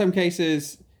 And in some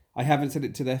cases, I haven't said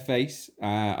it to their face.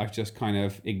 I've just kind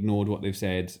of ignored what they've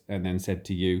said and then said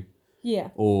to you.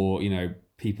 Yeah. Or,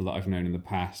 people that I've known in the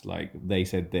past, like, they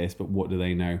said this, but what do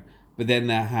they know? But then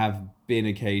there have been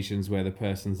occasions where the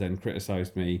person's then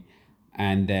criticised me,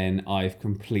 and then I've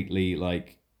completely,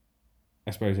 like, I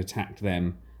suppose, attacked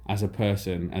them as a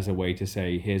person, as a way to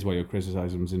say, here's why your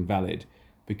criticism's invalid,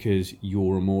 because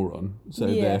you're a moron. So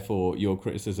therefore, your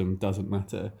criticism doesn't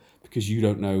matter because you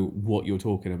don't know what you're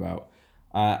talking about.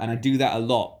 And I do that a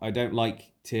lot. I don't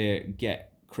like to get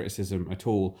criticism at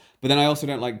all, but then I also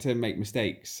don't like to make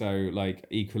mistakes. So, like,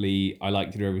 equally, I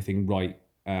like to do everything right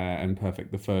and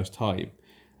perfect the first time.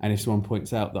 And if someone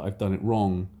points out that I've done it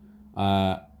wrong,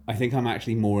 I think I'm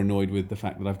actually more annoyed with the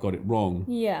fact that I've got it wrong.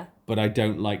 Yeah. But I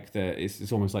don't like that.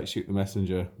 It's almost like shoot the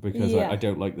messenger, because I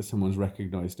don't like that someone's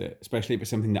recognised it, especially if it's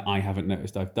something that I haven't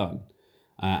noticed I've done.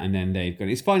 And then they've gone,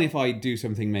 it's fine if I do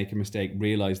something, make a mistake,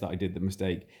 realise that I did the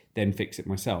mistake, then fix it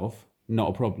myself.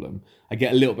 Not a problem. I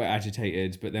get a little bit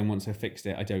agitated, but then once I fixed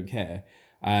it, I don't care.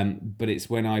 But it's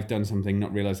when I've done something,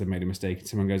 not realised I've made a mistake, and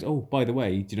someone goes, oh, by the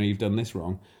way, do you know you've done this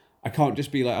wrong? I can't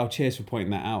just be like, oh, cheers for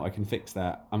pointing that out, I can fix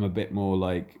that. I'm a bit more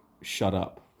like, shut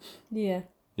up. Yeah.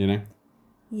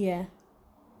 Yeah.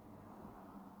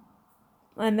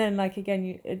 And then, like,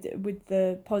 again, with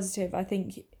the positive, I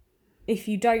think if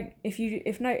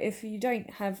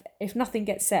nothing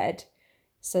gets said,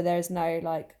 so there's no,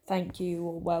 like, thank you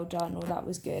or well done or that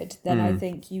was good, then I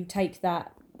think you take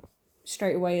that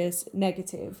straight away as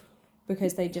negative,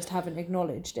 because they just haven't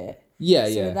acknowledged it.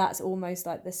 So that's almost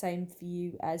like the same for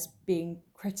you as being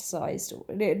criticised.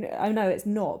 I know it's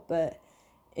not, but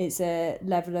it's a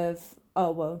level of,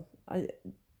 oh, well,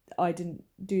 I didn't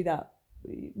do that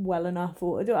well enough,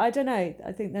 or I don't know.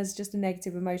 I think there's just a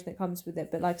negative emotion that comes with it.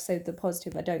 But like I said, the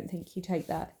positive, I don't think you take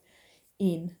that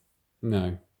in.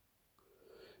 No,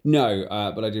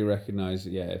 but I do recognise,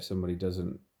 if somebody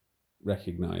doesn't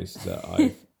recognise that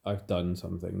I've done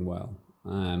something well,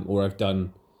 or I've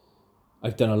done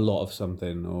I've done a lot of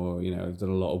something, or I've done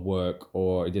a lot of work,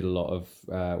 or I did a lot of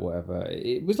whatever.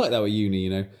 It was like that with uni,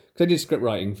 because I did script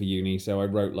writing for uni, so I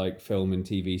wrote like film and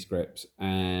TV scripts,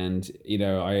 and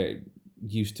I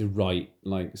used to write,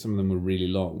 like, some of them were really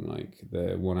long. Like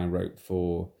the one I wrote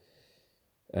for,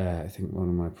 I think one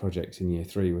of my projects in year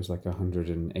 3 was like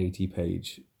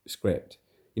 180-page script.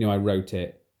 I wrote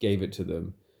it, gave it to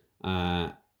them,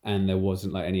 and there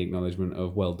wasn't like any acknowledgement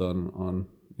of well done on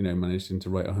managing to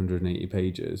write 180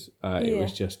 pages. It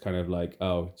was just kind of like,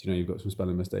 oh, you've got some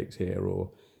spelling mistakes here, or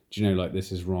like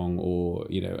this is wrong, or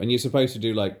and you're supposed to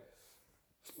do like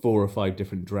 4 or 5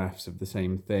 different drafts of the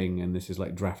same thing, and this is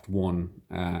like draft 1,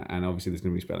 and obviously there's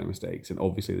going to be spelling mistakes, and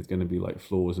obviously there's going to be like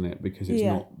flaws in it because it's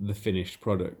not the finished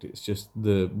product, it's just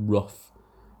the rough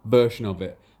version of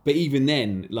it. But even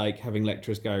then, like, having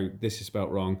lecturers go, this is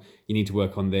spelt wrong, you need to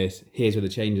work on this, here's where the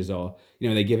changes are,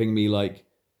 they're giving me like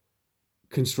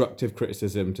constructive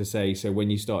criticism to say, so when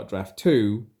you start draft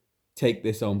 2, take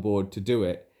this on board to do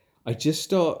it. I just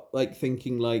start like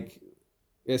thinking, like,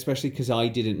 especially because I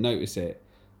didn't notice it,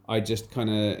 I just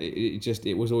kind of,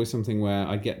 it was always something where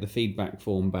I'd get the feedback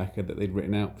form back that they'd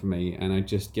written out for me, and I'd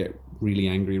just get really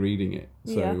angry reading it.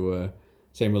 So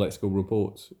same with like school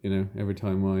reports, every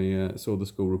time I saw the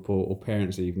school report or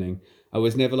parents' evening, I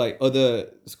was never like, other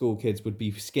school kids would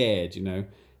be scared,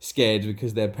 scared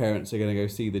because their parents are going to go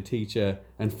see the teacher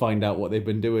and find out what they've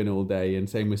been doing all day. And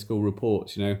same with school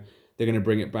reports, they're going to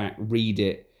bring it back, read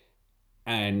it,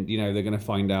 and they're going to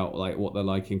find out like what they're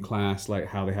like in class, like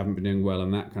how they haven't been doing well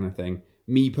and that kind of thing.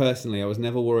 Me personally, I was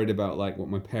never worried about like what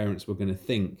my parents were going to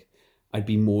think. I'd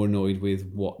be more annoyed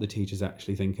with what the teacher's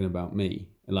actually thinking about me.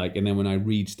 Like, and then when I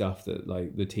read stuff that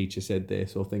like the teacher said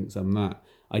this or thinks I'm that,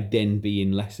 I'd then be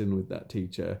in lesson with that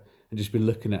teacher and just be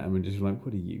looking at them and just like,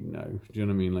 what do you know? Do you know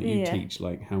what I mean? Like, you teach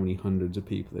like how many hundreds of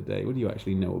people a day. What do you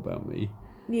actually know about me?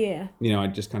 Yeah. I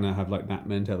just kind of have like that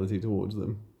mentality towards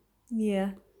them.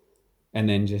 Yeah. And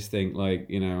then just think like,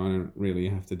 I don't really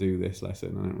have to do this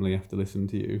lesson. I don't really have to listen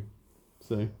to you.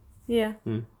 So. Yeah.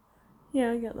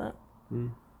 Yeah, I get that.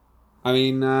 I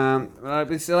mean,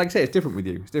 it's, like I say, it's different with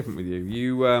you.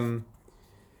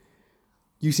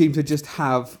 You seem to just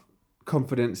have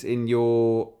confidence in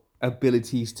your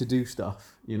abilities to do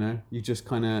stuff. You just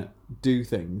kind of do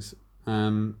things.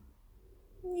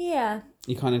 Yeah.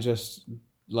 You kind of just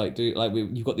like do like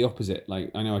you've got the opposite.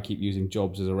 Like, I know I keep using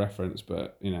jobs as a reference,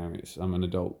 but I'm an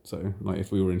adult, so like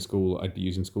if we were in school, I'd be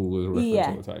using school as a reference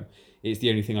all the time. It's the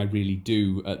only thing I really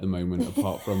do at the moment,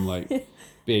 apart from like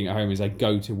being at home, is I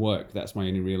go to work. That's my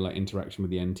only real like interaction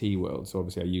with the NT world. So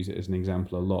obviously I use it as an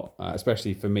example a lot,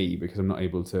 especially for me, because I'm not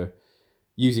able to.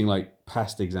 Using like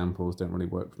past examples don't really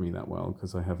work for me that well,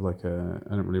 because I have like I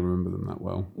don't really remember them that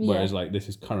well. Whereas like this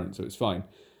is current, so it's fine.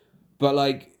 But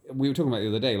like we were talking about the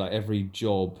other day, like every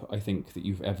job I think that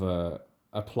you've ever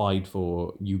applied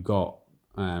for, you got,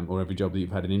 or every job that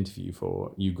you've had an interview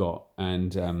for, you got,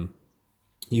 and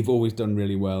you've always done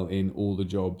really well in all the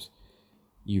jobs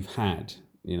you've had.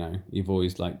 You've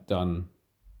always like done.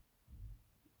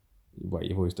 Well,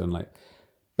 you've always done like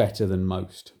better than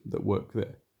most that work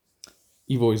there.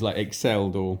 You've always like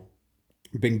excelled or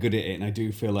been good at it, and I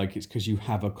do feel like it's because you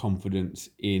have a confidence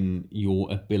in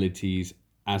your abilities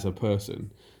as a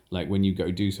person. Like when you go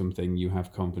do something, you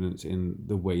have confidence in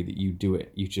the way that you do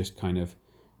it. You just kind of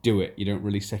do it. You don't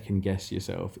really second guess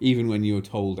yourself. Even when you're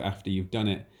told after you've done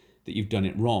it that you've done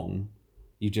it wrong,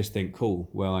 you just think, cool,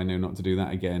 well, I know not to do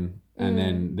that again. And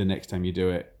then the next time you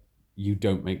do it, you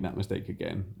don't make that mistake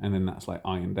again. And then that's like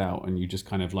ironed out, and you just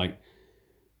kind of like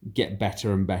get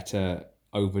better and better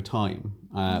over time.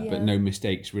 But no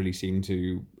mistakes really seem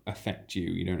to affect you.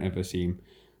 You don't ever seem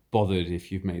bothered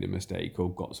if you've made a mistake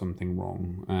or got something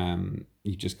wrong.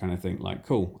 You just kind of think like,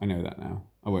 cool, I know that now,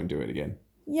 I won't do it again.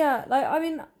 Yeah, like, I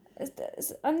mean,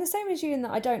 I'm the same as you in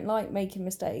that I don't like making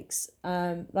mistakes.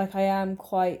 Like, I am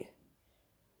quite,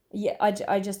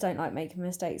 I just don't like making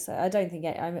mistakes. I don't think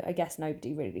I guess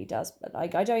nobody really does, but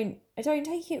like I don't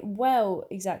take it well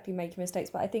exactly making mistakes,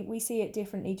 but I think we see it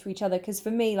differently to each other, because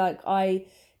for me, like, I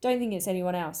don't think it's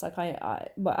anyone else. Like,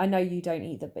 well, I know you don't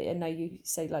either, but I know you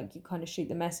say like you kind of shoot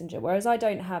the messenger, whereas I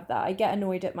don't have that. I get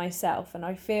annoyed at myself, and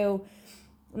I feel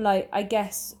like, I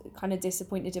guess, kind of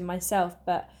disappointed in myself,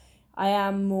 but I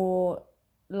am more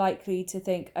likely to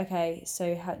think, okay,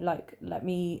 so like, let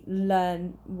me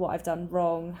learn what I've done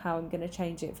wrong, how I'm going to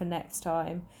change it for next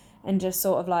time, and just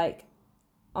sort of like,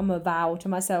 I'm a vow to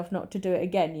myself not to do it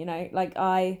again, like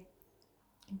I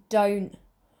don't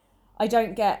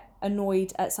get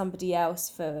annoyed at somebody else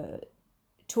for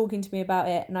talking to me about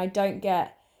it, and I don't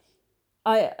get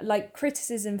I like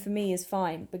criticism for me is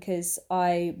fine because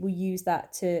I will use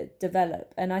that to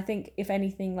develop. And I think if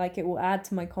anything, like it will add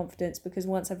to my confidence because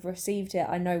once I've received it,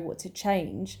 I know what to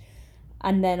change.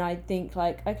 And then I think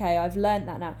like, okay, I've learned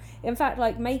that now. In fact,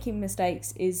 like making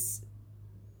mistakes is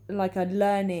like a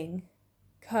learning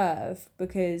curve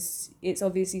because it's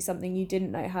obviously something you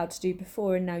didn't know how to do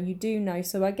before and now you do know.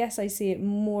 So I guess I see it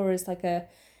more as like a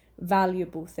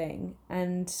valuable thing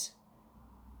and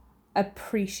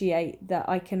appreciate that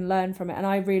I can learn from it. And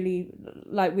I really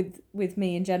like with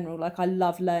me in general, like I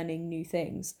love learning new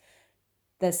things.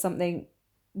 There's something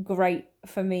great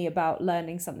for me about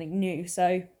learning something new.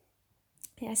 So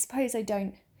yeah, I suppose I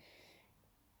don't,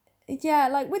 yeah,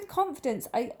 like with confidence,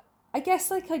 I guess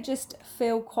like I just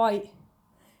feel quite,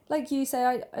 like you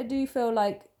say, I do feel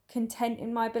like content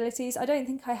in my abilities. I don't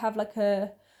think I have like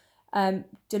a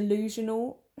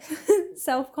delusional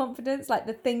self-confidence, like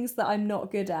the things that I'm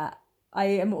not good at, I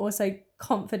am also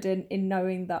confident in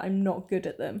knowing that I'm not good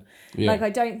at them. Yeah. Like I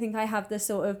don't think I have the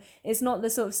sort of, it's not the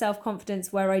sort of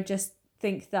self-confidence where I just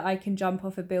think that I can jump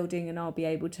off a building and I'll be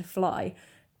able to fly,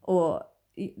 or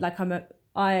like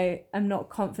I am not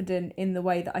confident in the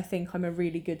way that I think I'm a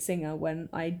really good singer when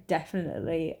I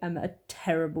definitely am a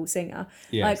terrible singer.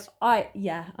 Yes.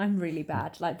 I'm really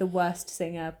bad, like the worst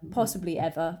singer possibly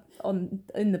ever on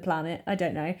in the planet. I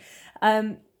don't know,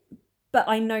 but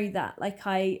I know that like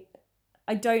I'm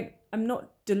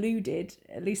not deluded,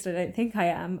 at least I don't think I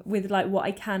am, with like what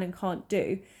I can and can't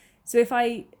do. So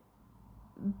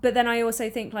but then I also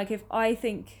think like if I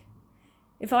think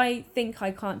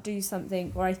I can't do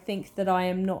something, or I think that I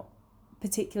am not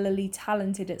particularly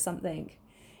talented at something,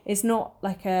 it's not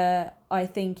like I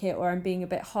think it or I'm being a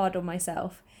bit hard on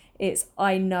myself. It's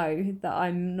I know that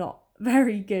I'm not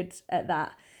very good at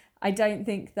that. I don't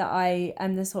think that I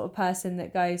am the sort of person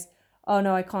that goes, oh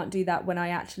no, I can't do that when I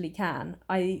actually can.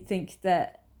 I think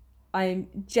that I'm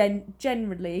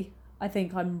generally, I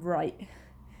think I'm right,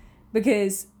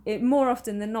 because it more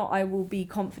often than not I will be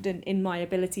confident in my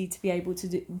ability to be able to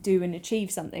do and achieve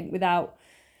something without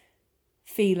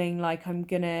feeling like I'm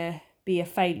gonna be a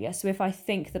failure. So if I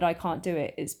think that I can't do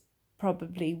it, it's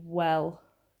probably, well,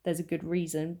 there's a good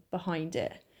reason behind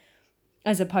it,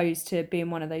 as opposed to being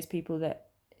one of those people that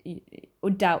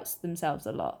or doubts themselves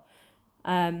a lot.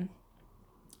 And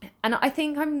I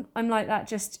think I'm like that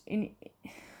just in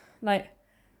like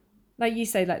you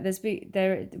say, like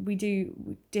there we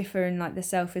do differ in like the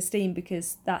self-esteem,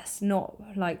 because that's not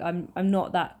like I'm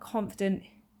not that confident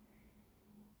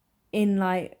in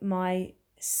like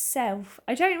myself.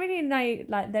 I don't really know,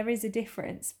 like there is a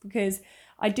difference, because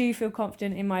I do feel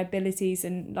confident in my abilities,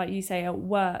 and like you say, at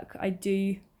work I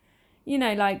do, you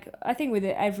know, like I think with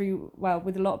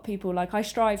with a lot of people, like I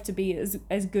strive to be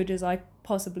as good as I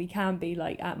possibly can be,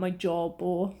 like at my job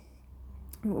or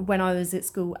when I was at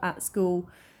school.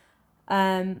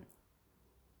 And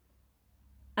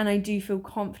I do feel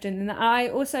confident in that. I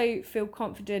also feel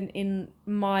confident in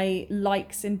my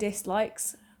likes and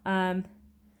dislikes. I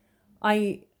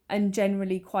am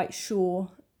generally quite sure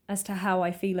as to how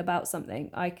I feel about something.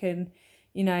 I can,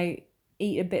 you know,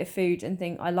 eat a bit of food and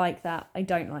think I like that, I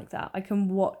don't like that. I can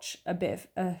watch a bit of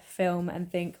a film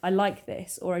and think I like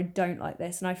this or I don't like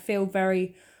this, and I feel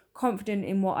very confident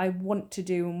in what I want to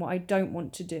do and what I don't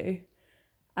want to do.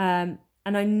 And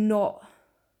I'm not,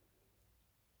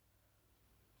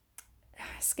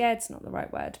 scared's not the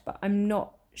right word, but I'm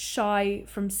not shy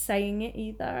from saying it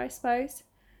either, I suppose.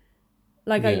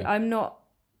 Like Yeah. I'm not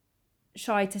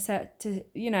shy to say, to,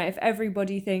 you know, if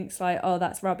everybody thinks like, oh,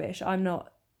 that's rubbish, I'm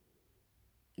not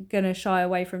gonna shy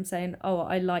away from saying, oh,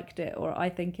 I liked it or I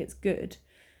think it's good.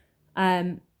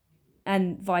 And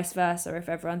vice versa, if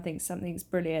everyone thinks something's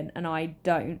brilliant and I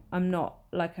don't, I'm not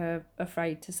like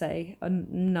afraid to say,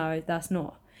 no, that's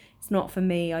not, it's not for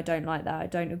me, I don't like that, I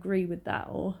don't agree with that,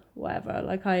 or whatever.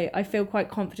 Like I feel quite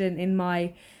confident in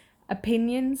my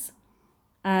opinions,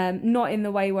 not in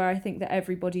the way where I think that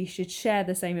everybody should share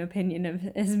the same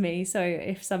opinion as me. So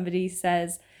if somebody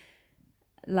says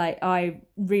like I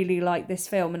really like this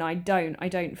film and I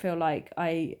don't feel like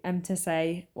I am to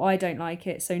say, well, I don't like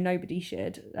it, so nobody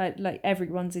should. Like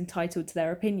everyone's entitled to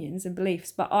their opinions and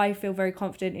beliefs, but I feel very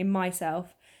confident in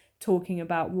myself talking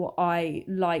about what I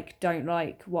like, don't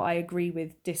like, what I agree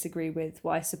with, disagree with,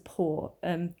 what I support,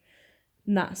 and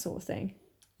that sort of thing.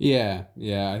 Yeah,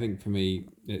 I think for me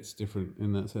it's different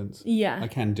in that sense. Yeah. I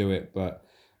can do it, but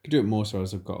I can do it more so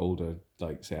as I've got older.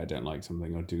 Like, say I don't like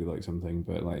something or do like something,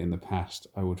 but like in the past,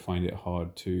 I would find it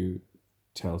hard to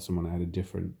tell someone I had a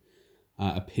different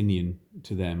opinion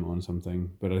to them on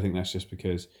something. But I think that's just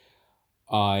because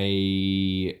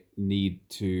I need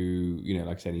to, you know,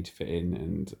 like I said, need to fit in.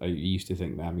 And I used to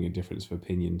think that having a difference of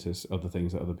opinion to other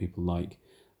things that other people like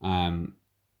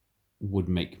would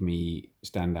make me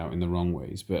stand out in the wrong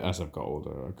ways. But as I've got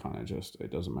older, I kind of just,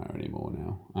 it doesn't matter anymore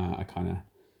now. I kind of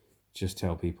just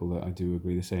tell people that I do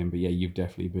agree the same. But yeah, you've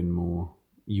definitely been more,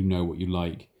 you know what you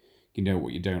like, you know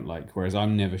what you don't like. Whereas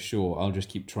I'm never sure. I'll just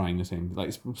keep trying the same, like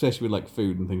especially with like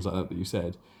food and things like that you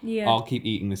said. Yeah. I'll keep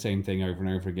eating the same thing over and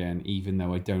over again, even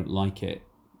though I don't like it,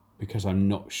 because I'm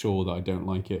not sure that I don't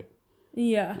like it.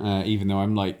 Yeah. Even though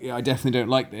I'm like, yeah, I definitely don't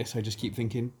like this. I just keep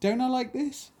thinking, don't I like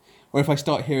this? Or if I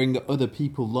start hearing that other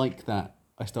people like that,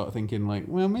 I start thinking like,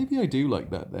 well, maybe I do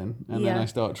like that then. And then I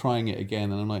start trying it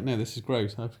again, and I'm like, no, this is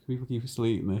gross. How can people keep still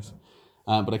eating this?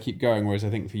 But I keep going. Whereas I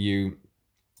think for you,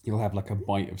 you'll have like a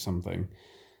bite of something,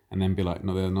 and then be like,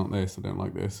 no, they're not this. I don't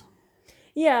like this.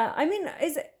 Yeah, I mean,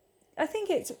 I think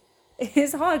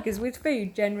it's hard because with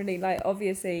food generally, like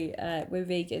obviously we're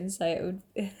vegan, so it would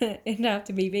it'd have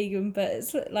to be vegan. But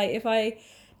it's like if I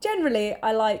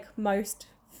like most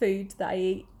food that I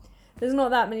eat. There's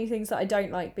not that many things that I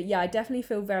don't like, but yeah, I definitely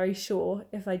feel very sure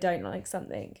if I don't like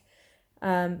something,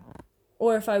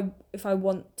 or if I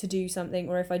want to do something,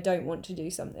 or if I don't want to do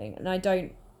something, and I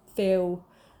don't feel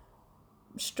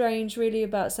strange really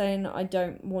about saying I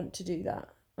don't want to do that.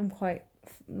 I'm quite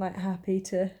like happy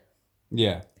to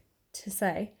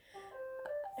say.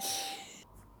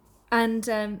 And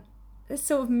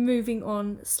sort of moving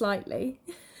on slightly,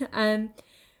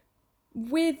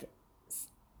 with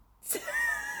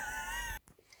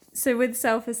so with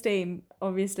self-esteem,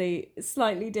 obviously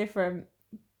slightly different,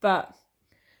 but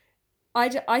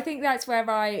I think that's where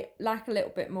I lack a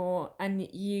little bit more, and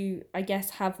you, I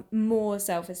guess, have more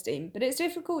self-esteem. But it's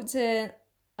difficult to,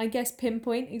 I guess,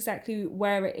 pinpoint exactly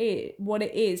where it is, what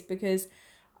it is, because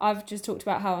I've just talked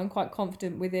about how I'm quite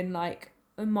confident within like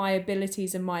my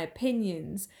abilities and my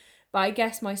opinions. But I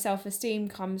guess my self-esteem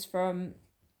comes from,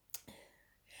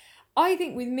 I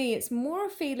think with me, it's more a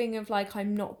feeling of like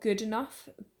I'm not good enough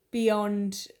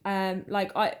beyond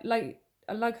like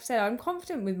I've said, I'm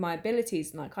confident with my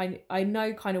abilities, and like I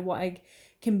know kind of what I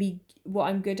can be, what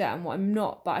I'm good at and what I'm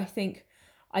not, but I think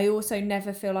I also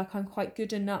never feel like I'm quite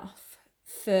good enough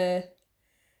for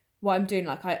what I'm doing.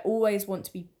 Like I always want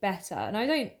to be better, and I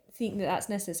don't think that that's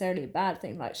necessarily a bad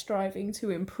thing, like striving to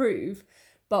improve,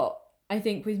 but I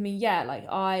think with me, yeah, like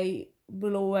I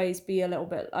will always be a little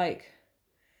bit like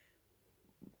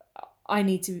I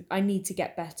need to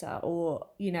get better, or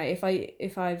you know,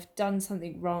 if I've done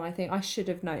something wrong, I think I should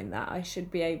have known that. I should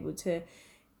be able to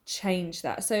change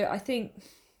that. So I think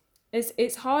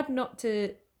it's hard not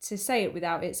to say it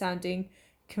without it sounding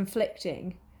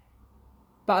conflicting.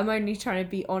 But I'm only trying to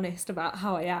be honest about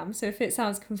how I am. So if it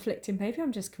sounds conflicting, maybe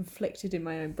I'm just conflicted in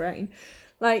my own brain.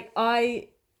 Like I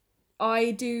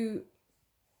do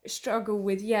struggle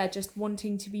with just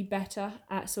wanting to be better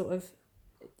at sort of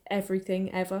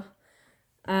everything ever.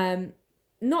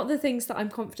 Not the things that I'm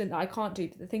confident that I can't do,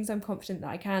 but the things I'm confident that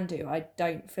I can do, I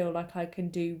don't feel like I can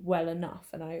do well enough,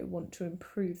 and I want to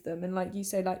improve them. And like you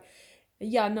say, like,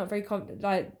 yeah, I'm not very confident.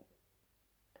 Like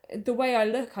the way I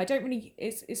look, I don't really.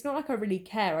 It's not like I really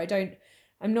care.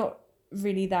 I'm not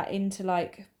really that into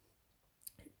like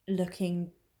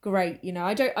looking great. You know,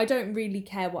 I don't really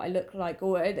care what I look like,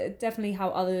 or definitely how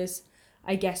others,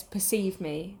 I guess, perceive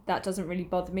me. That doesn't really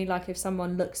bother me. Like if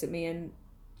someone looks at me and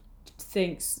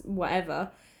thinks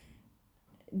whatever,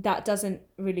 that doesn't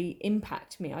really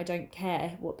impact me. I don't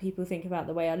care what people think about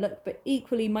the way I look. But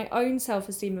equally, my own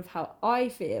self-esteem of how I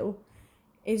feel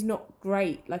is not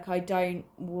great. Like I don't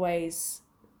always,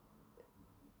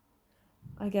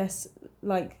 I guess,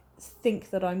 like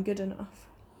think that I'm good enough.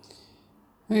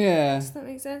 Yeah. Does that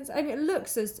make sense? I mean,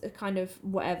 looks is a kind of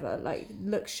whatever. Like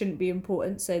looks shouldn't be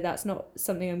important, so that's not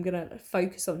something I'm gonna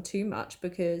focus on too much,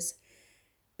 because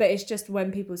but it's just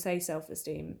when people say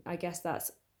self-esteem, I guess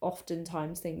that's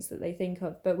oftentimes things that they think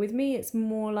of. But with me, it's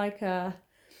more like I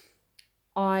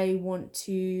want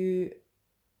to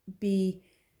be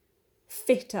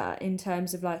fitter in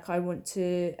terms of like I want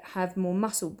to have more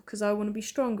muscle because I want to be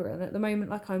stronger. And at the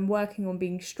moment, like I'm working on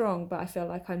being strong, but I feel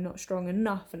like I'm not strong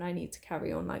enough, and I need to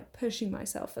carry on like pushing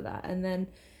myself for that. And then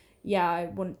I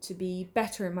want to be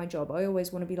better in my job. I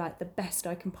always want to be like the best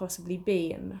I can possibly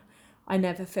be, and I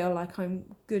never feel like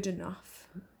I'm good enough.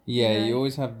 Yeah, You know? you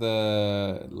always have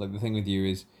the thing with you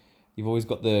is you've always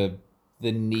got the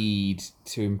need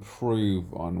to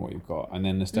improve on what you've got, and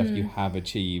then the stuff you have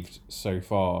achieved so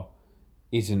far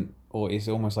isn't, or it's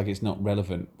almost like it's not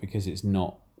relevant because it's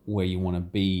not where you want to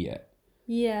be yet.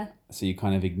 Yeah. So you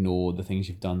kind of ignore the things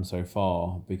you've done so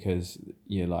far because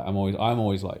you're like, I'm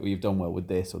always like, well, you've done well with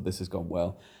this, or this has gone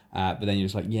well, but then you're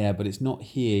just like, yeah, but it's not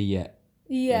here yet,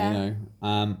 you Yeah.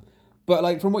 know. But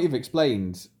like from what you've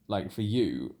explained, like for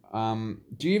you,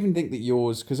 do you even think that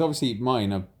yours? Because obviously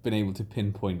mine, I've been able to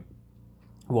pinpoint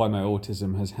why my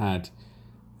autism has had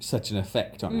such an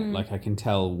effect on it. Like I can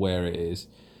tell where it is.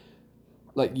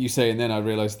 Like you say, and then I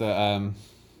realised that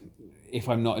if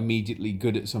I'm not immediately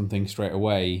good at something straight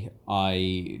away,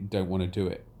 I don't want to do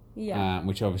it. Yeah.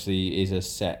 Which obviously is a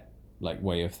set like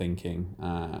way of thinking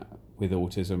with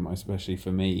autism, especially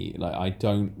for me. Like I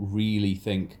don't really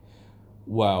think,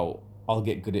 well, I'll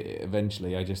get good at it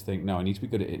eventually. I just think, no, I need to be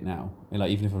good at it now. And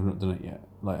like even if I've not done it yet,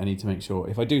 like I need to make sure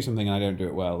if I do something and I don't do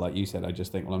it well, like you said, I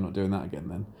just think, well, I'm not doing that again.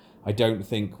 Then I don't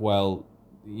think, well,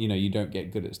 you don't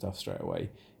get good at stuff straight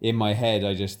away. In my head,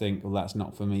 I just think, well, that's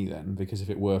not for me then, because if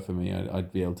it were for me,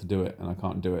 I'd be able to do it, and I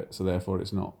can't do it, so therefore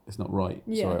it's not right.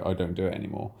 Yeah. So I don't do it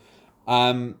anymore.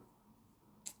 And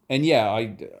yeah,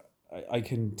 I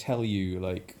can tell you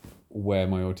like where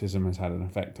my autism has had an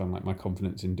effect on like my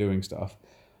confidence in doing stuff.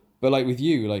 But like with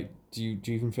you, like do you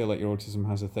even feel like your autism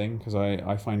has a thing? Because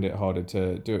I find it harder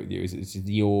to do it with you. Is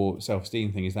your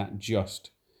self-esteem thing? Is that just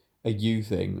a you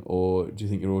thing, or do you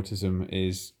think your autism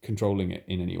is controlling it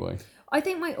in any way? I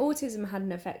think my autism had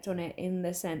an effect on it in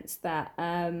the sense that,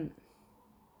 well,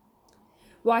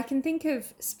 I can think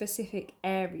of specific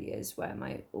areas where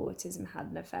my autism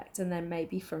had an effect, and then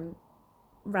maybe from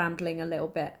rambling a little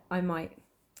bit, I might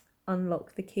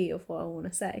unlock the key of what I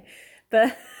want to say.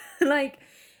 But like,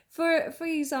 for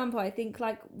example, I think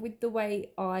like with the way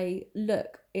I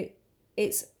look,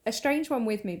 it's a strange one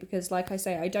with me because, like I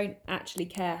say, I don't actually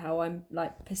care how I'm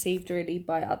like perceived really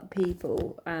by other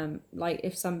people. Like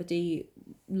if somebody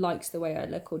likes the way I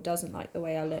look or doesn't like the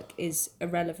way I look is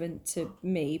irrelevant to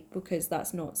me because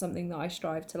that's not something that I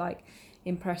strive to like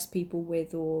impress people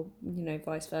with, or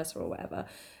vice versa or whatever.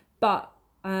 But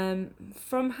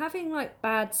from having like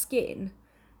bad skin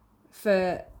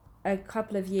for a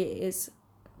couple of years,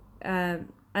 and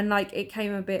like it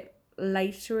came a bit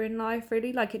later in life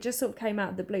really, like it just sort of came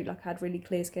out of the blue. Like I had really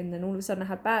clear skin, then all of a sudden I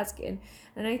had bad skin,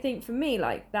 and I think for me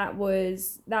like that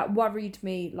worried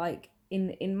me, like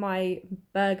in my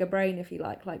burger brain, if you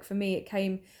like for me it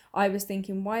came, I was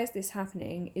thinking, why is this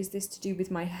happening? Is this to do with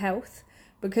my health?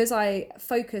 Because I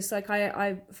focus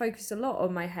a lot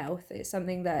on my health. It's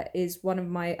something that is one of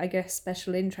my, I guess,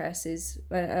 special interests. Is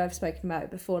I've spoken about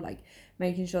it before, like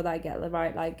making sure that I get the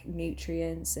right like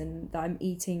nutrients and that I'm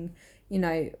eating,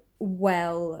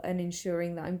 well, and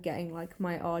ensuring that I'm getting like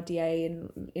my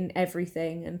RDA in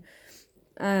everything,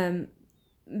 and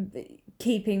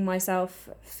keeping myself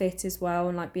fit as well,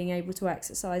 and like being able to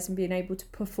exercise and being able to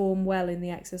perform well in the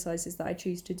exercises that I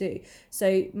choose to do.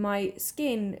 So my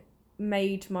skin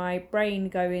made my brain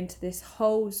go into this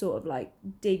whole sort of like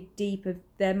dig deep of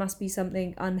there must be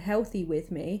something unhealthy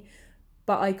with me,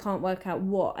 but I can't work out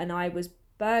what. And I was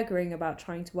burgering about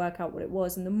trying to work out what it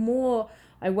was, and the more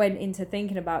I went into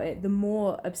thinking about it, the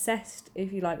more obsessed,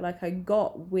 if you like I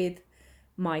got with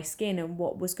my skin and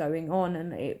what was going on,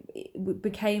 and it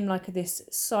became like this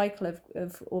cycle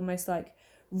of almost like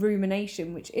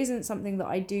rumination, which isn't something that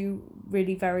I do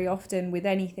really very often with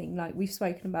anything. Like we've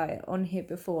spoken about it on here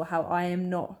before, how I'm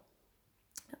not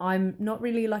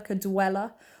really like a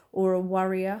dweller or a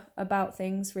worrier about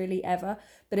things really ever,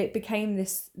 but it became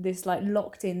this like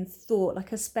locked in thought,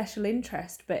 like a special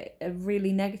interest, but a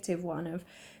really negative one of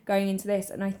going into this.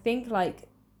 And I think like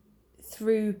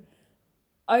through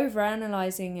over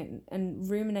analyzing and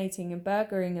ruminating and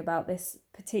burgering about this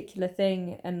particular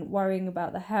thing and worrying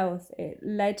about the health, it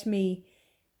led me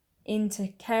into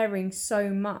caring so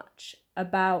much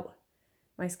about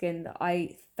my skin that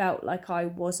I felt like I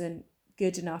wasn't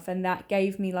good enough, and that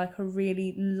gave me like a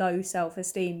really low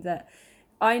self-esteem. That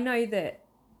I know that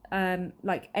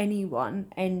like anyone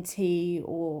NT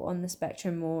or on the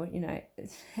spectrum, or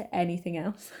anything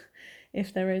else,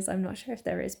 if there is, I'm not sure if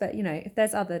there is, but if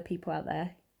there's other people out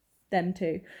there, them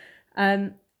too.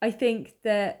 I think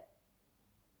that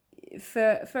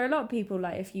for a lot of people,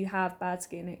 like if you have bad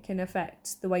skin, it can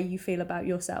affect the way you feel about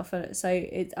yourself. So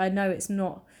I know it's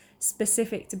not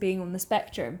specific to being on the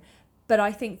spectrum, but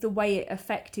I think the way it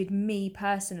affected me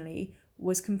personally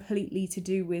was completely to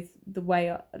do with the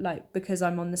way because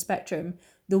I'm on the spectrum,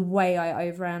 the way I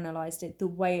overanalyzed it, the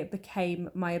way it became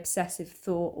my obsessive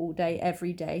thought all day,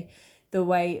 every day, the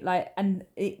way and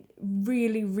it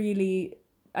really, really,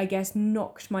 I guess,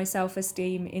 knocked my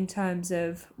self-esteem in terms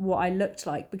of what I looked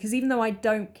like. Because even though I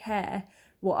don't care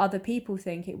what other people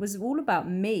think, it was all about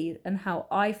me and how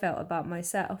I felt about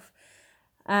myself.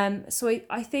 So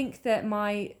I think that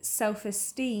my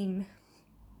self-esteem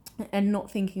and not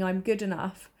thinking I'm good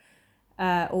enough,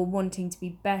 or wanting to be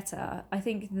better, I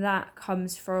think that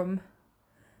comes from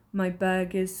my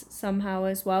burgers somehow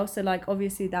as well. So like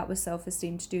obviously that was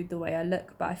self-esteem to do the way I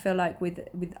look, but I feel like with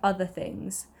other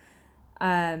things,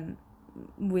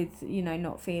 with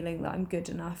not feeling that I'm good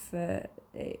enough for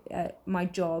my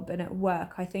job and at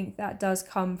work, I think that does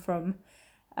come from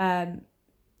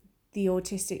the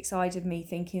autistic side of me,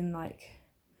 thinking like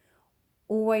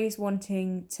always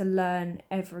wanting to learn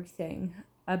everything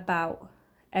about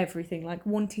everything, like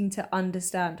wanting to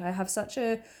understand. I have such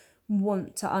a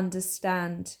want to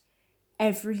understand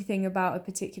everything about a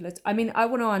particular I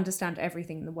want to understand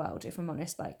everything in the world, if I'm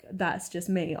honest. Like that's just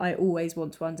me. I always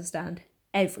want to understand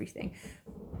everything.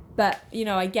 But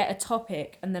I get a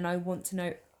topic and then I want to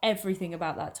know everything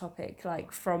about that topic,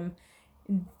 like from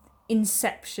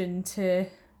inception to,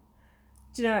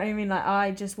 do you know what I mean? Like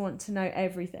I just want to know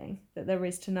everything that there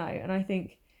is to know. And I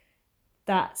think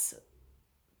that's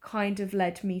kind of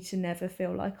led me to never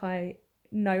feel like I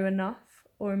know enough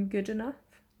or am good enough.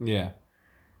 Yeah.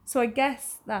 So I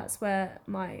guess that's where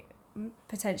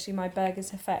potentially my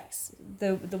burgers affects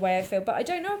the way I feel. But I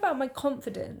don't know about my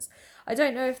confidence. I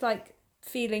don't know if like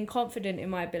feeling confident in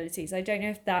my abilities, I don't know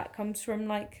if that comes from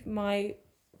like my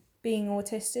being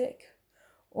autistic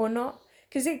or not.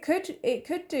 Because it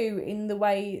could do in the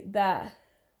way that,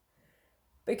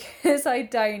 because I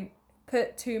don't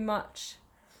put too much,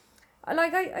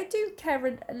 I do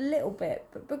care a little bit,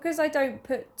 but because I don't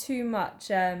put too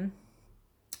much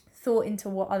thought into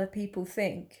what other people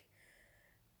think,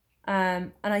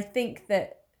 and I think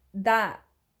that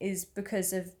is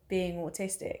because of being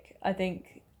autistic. I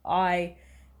think I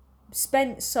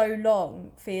spent so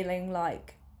long feeling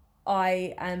like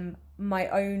I am my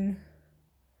own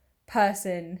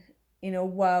person in a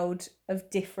world of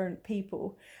different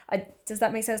people. Does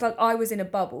that make sense? Like I was in a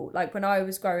bubble. Like when I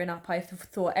was growing up, I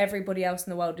thought everybody else in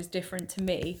the world is different to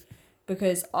me,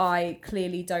 because I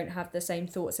clearly don't have the same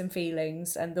thoughts and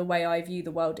feelings, and the way I view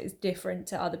the world is different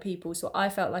to other people. So I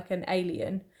felt like an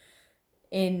alien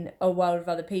in a world of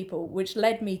other people, which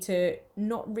led me to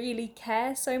not really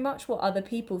care so much what other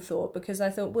people thought, because I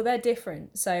thought, well, they're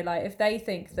different. So like if they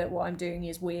think that what I'm doing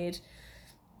is weird,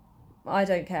 I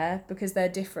don't care, because they're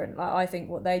different. Like I think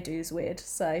what they do is weird,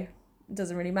 so it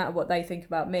doesn't really matter what they think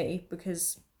about me,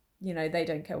 because they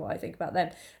don't care what I think about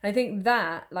them. And I think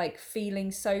that like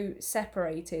feeling so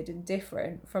separated and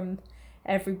different from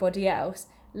everybody else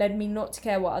led me not to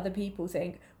care what other people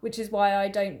think, which is why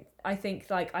I think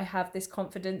like I have this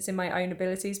confidence in my own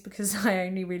abilities, because I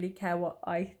only really care what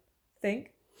I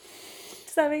think.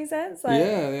 Does that make sense? Like,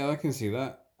 yeah, I can see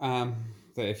that.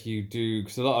 That if you do,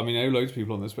 because I know loads of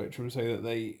people on the spectrum say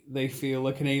that they feel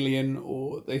like an alien,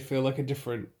 or they feel like a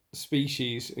different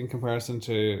species in comparison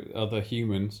to other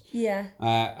humans. yeah.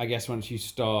 I guess once you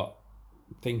start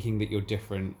thinking that you're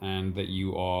different and that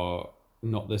you are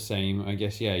not the same, I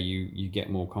guess you get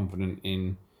more confident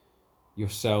in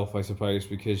yourself, I suppose,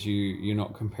 because you're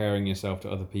not comparing yourself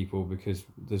to other people, because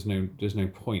there's no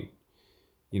point.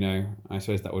 I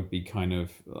suppose that would be kind of,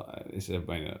 it's the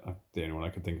only one I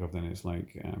could think of. Then it's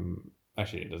like,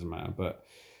 actually, it doesn't matter. But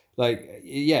like,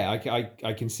 yeah,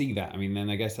 I can see that. Then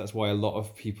I guess that's why a lot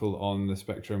of people on the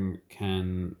spectrum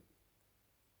can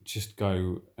just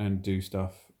go and do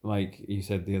stuff. Like you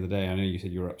said the other day, I know you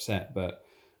said you were upset, but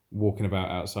walking about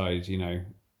outside,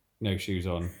 no shoes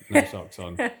on, no socks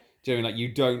on. Do you know what I mean? Like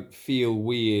you don't feel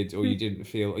weird, or you didn't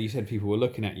feel, or you said people were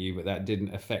looking at you, but that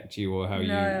didn't affect you or how you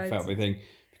felt with thing,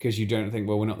 because you don't think,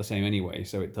 well, we're not the same anyway,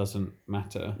 so it doesn't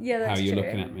matter how you're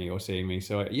looking at me or seeing me.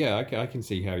 So yeah, I can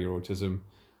see how your autism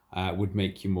would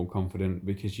make you more confident,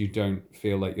 because you don't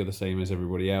feel like you're the same as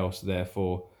everybody else.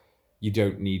 Therefore, you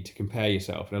don't need to compare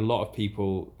yourself. And a lot of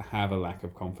people have a lack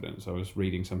of confidence. I was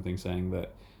reading something saying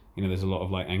that there's a lot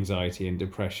of like anxiety and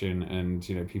depression, and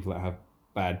people that have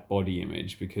bad body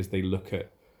image because they look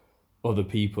at other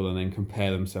people and then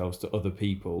compare themselves to other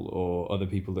people, or other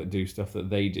people that do stuff that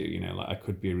they do. Like I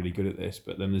could be really good at this,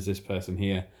 but then there's this person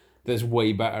here that's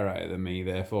way better at it than me,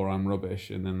 therefore I'm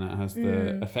rubbish, and then that has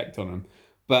the effect on them.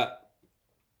 But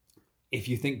if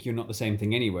you think you're not the same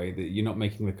thing anyway, that you're not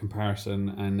making the comparison,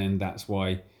 and then that's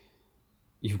why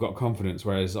you've got confidence.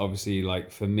 Whereas obviously,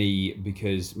 like for me,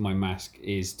 because my mask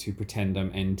is to pretend I'm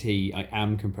NT, I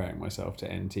am comparing myself to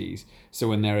NTs. So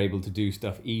when they're able to do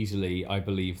stuff easily, I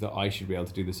believe that I should be able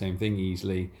to do the same thing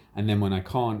easily. And then when I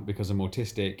can't because I'm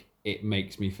autistic, it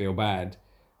makes me feel bad,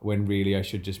 when really I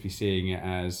should just be seeing it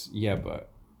as, yeah, but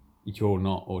you're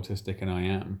not autistic and I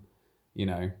am, you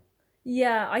know.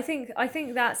 Yeah, I think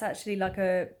that's actually like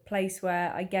a place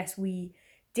where I guess we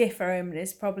differ, and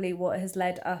it's probably what has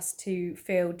led us to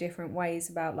feel different ways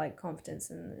about like confidence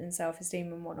and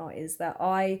self-esteem and whatnot, is that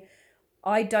I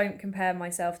don't compare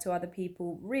myself to other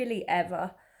people really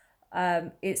ever.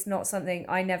 It's not something,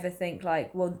 I never think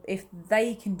like, well, if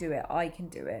they can do it, I can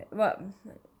do it. Well,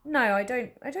 no, I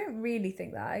don't really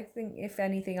think that. I think if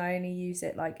anything, I only use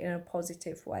it like in a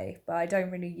positive way, but I don't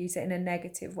really use it in a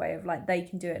negative way of like they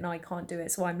can do it and I can't do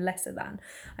it, so I'm lesser than.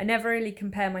 I never really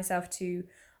compare myself to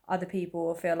other people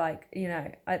or feel like,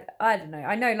 I don't know.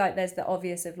 I know like there's the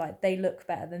obvious of like they look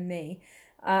better than me.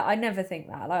 I never think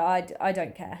that. Like I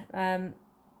don't care.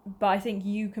 But I think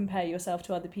you compare yourself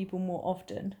to other people more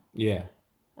often. Yeah.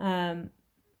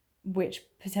 Which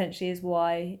potentially is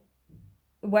why,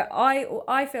 where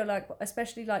I feel like,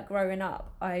 especially like growing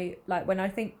up, I like when I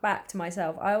think back to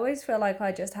myself, I always feel like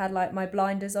I just had like my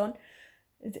blinders on.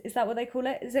 Is that what they call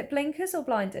it? Is it blinkers or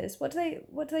blinders? What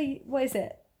is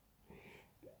it?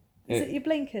 Is it your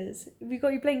blinkers? Have you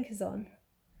got your blinkers on?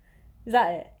 Is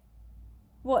that it?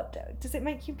 What does it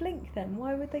make you blink then?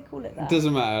 Why would they call it that? It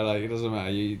doesn't matter. Like, it doesn't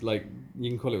matter. You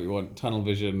can call it what you want. Tunnel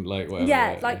vision, like whatever.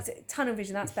 Yeah, like tunnel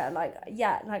vision. That's better. Like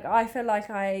like I feel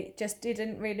like I just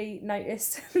didn't really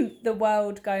notice the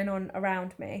world going on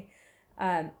around me,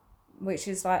 which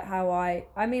is like how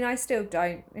I mean I still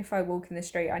don't. If I walk in the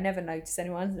street, I never notice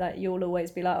anyone. Like you'll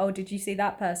always be like, oh, did you see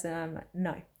that person? I'm like,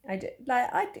 no, I did.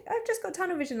 Like I've just got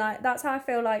tunnel vision. Like that's how I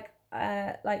feel. Like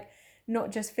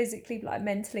not just physically, but like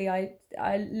mentally, I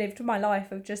lived my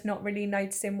life of just not really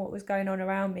noticing what was going on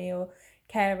around me or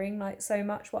caring like so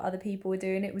much what other people were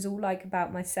doing. It was all like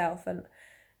about myself, and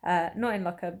not in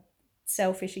like a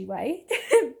selfishy way,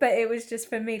 but it was just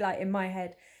for me, like in my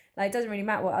head, like it doesn't really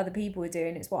matter what other people are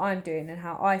doing, it's what I'm doing and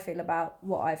how I feel about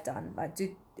what I've done. Like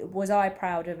was I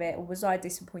proud of it or was I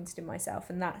disappointed in myself?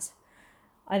 And that's,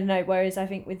 I don't know, whereas I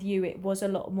think with you it was a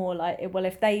lot more like, well,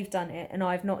 if they've done it and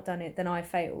I've not done it, then I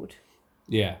failed.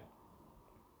 Yeah.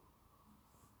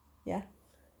 Yeah.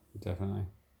 Definitely.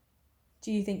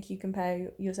 Do you think you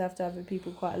compare yourself to other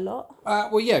people quite a lot?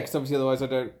 Well, yeah, because obviously otherwise I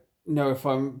don't know if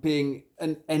I'm being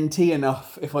an NT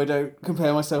enough if I don't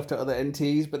compare myself to other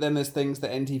NTs. But then there's things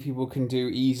that NT people can do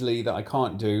easily that I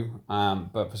can't do.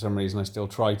 But for some reason I still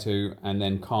try to and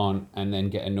then can't, and then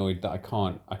get annoyed that I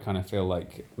can't. I kind of feel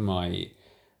like my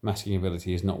masking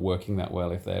ability is not working that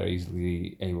well if they're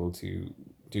easily able to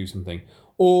do something.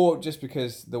 Or just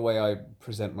because the way I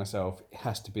present myself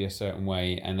has to be a certain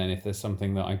way, and then if there's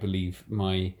something that I believe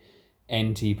my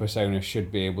NT persona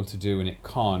should be able to do and it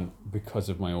can't because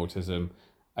of my autism,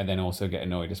 I then also get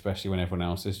annoyed, especially when everyone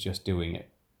else is just doing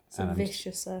it. It's a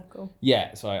vicious circle.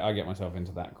 Yeah, so I get myself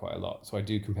into that quite a lot. So I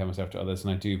do compare myself to others,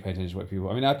 and I do pay attention to what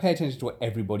people... I mean, I pay attention to what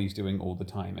everybody's doing all the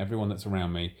time. Everyone that's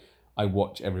around me, I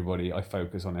watch everybody, I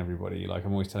focus on everybody. Like,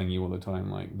 I'm always telling you all the time,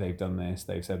 like, they've done this,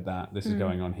 they've said that, this is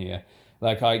going on here.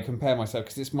 Like, I compare myself,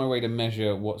 because it's my way to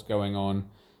measure what's going on,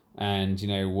 and, you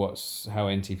know, how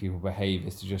NT people behave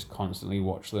is to just constantly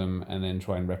watch them and then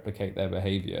try and replicate their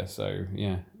behaviour. So,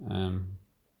 yeah, I'm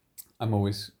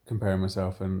always comparing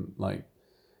myself and, like,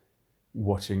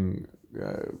 watching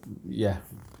others.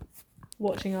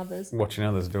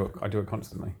 I do it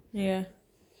constantly. Yeah.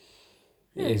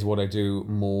 It is what I do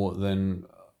more than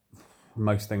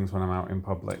most things when I'm out in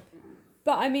public.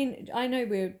 But I mean, I know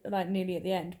we're like nearly at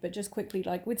the end, but just quickly,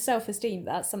 like with self-esteem,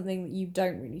 that's something that you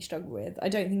don't really struggle with. I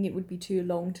don't think it would be too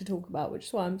long to talk about, which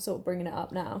is why I'm sort of bringing it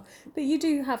up now. But you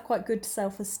do have quite good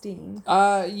self-esteem.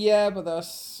 Yeah, but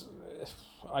that's,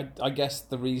 I guess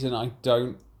the reason I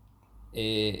don't,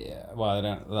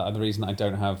 the reason I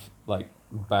don't have like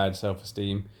bad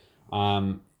self-esteem,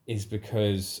 is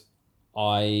because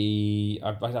I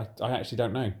actually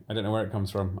don't know. I don't know where it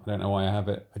comes from. I don't know why I have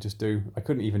it. I just do. I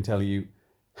couldn't even tell you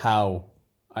how.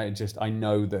 I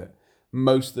know that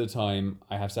most of the time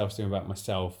I have self-esteem about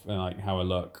myself and like how I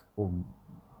look or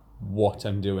what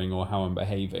I'm doing or how I'm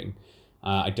behaving.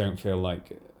 I don't feel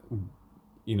like,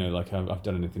 like I've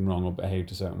done anything wrong or behaved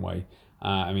a certain way.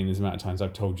 I mean, there's the amount of times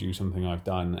I've told you something I've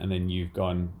done and then you've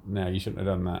gone, no, you shouldn't have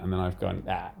done that. And then I've gone,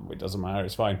 it doesn't matter.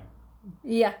 It's fine.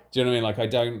 Yeah. Do you know what I mean? Like I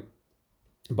don't,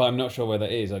 but I'm not sure where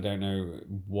that is. I don't know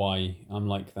why I'm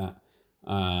like that.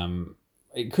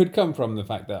 It could come from the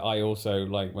fact that I also,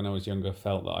 like when I was younger,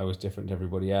 felt that I was different to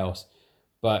everybody else.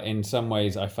 But in some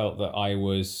ways, I felt that I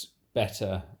was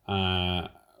better,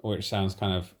 which sounds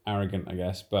kind of arrogant, I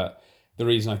guess. But the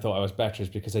reason I thought I was better is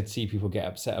because I'd see people get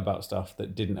upset about stuff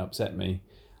that didn't upset me.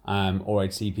 Or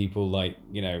I'd see people like,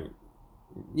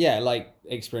 like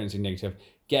experiencing negative,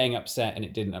 getting upset and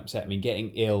it didn't upset me, getting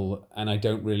ill, and I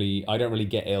don't really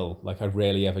get ill. Like I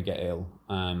rarely ever get ill.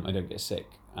 I don't get sick.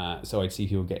 So I'd see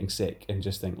people getting sick and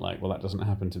just think like, well, that doesn't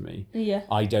happen to me. Yeah.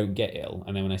 I don't get ill.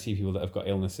 And then when I see people that have got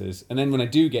illnesses, and then when I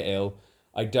do get ill,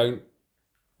 I don't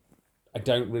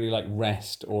really like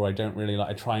rest, or I don't really like,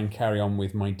 I try and carry on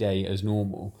with my day as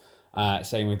normal.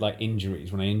 Same with like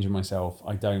injuries. When I injure myself,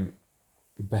 I don't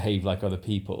behave like other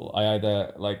people. I've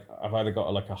either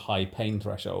got like a high pain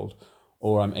threshold,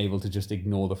 or I'm able to just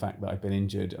ignore the fact that I've been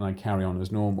injured and I carry on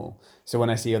as normal. So when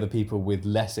I see other people with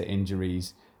lesser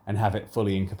injuries and have it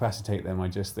fully incapacitate them, I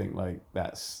just think like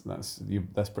that's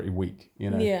pretty weak,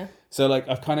 you know. Yeah. So like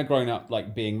I've kind of grown up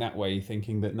like being that way,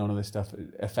 thinking that none of this stuff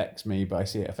affects me, but I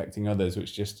see it affecting others,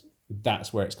 which just,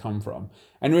 that's where it's come from.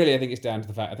 And really I think it's down to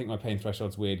the fact, I think my pain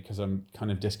threshold's weird because I'm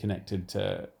kind of disconnected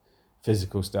to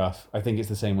physical stuff. I think it's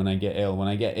the same when I get ill. When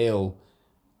I get ill,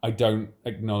 I don't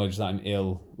acknowledge that I'm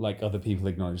ill like other people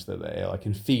acknowledge that they're ill. I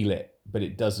can feel it, but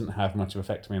it doesn't have much of an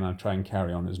effect on me, and I try and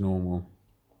carry on as normal.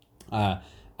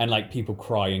 And like people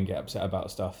cry and get upset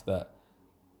about stuff that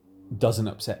doesn't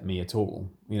upset me at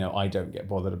all. You know, I don't get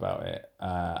bothered about it.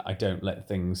 I don't let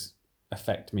things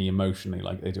affect me emotionally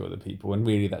like they do other people. And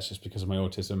really that's just because of my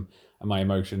autism, and my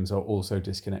emotions are also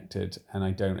disconnected, and I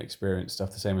don't experience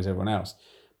stuff the same as everyone else.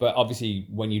 But obviously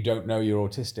when you don't know you're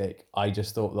autistic, I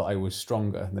just thought that I was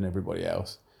stronger than everybody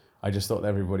else. I just thought that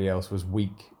everybody else was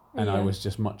weak, and I was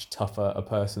just much tougher a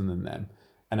person than them.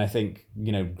 And I think,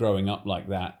 you know, growing up like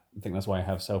that, I think that's why I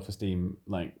have self-esteem,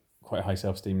 like quite high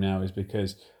self-esteem now, is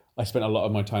because I spent a lot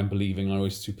of my time believing I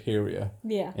was superior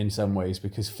in some ways,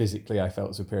 because physically I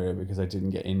felt superior because I didn't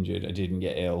get injured, I didn't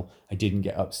get ill, I didn't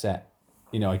get upset.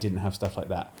 You know, I didn't have stuff like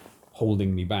that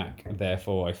holding me back.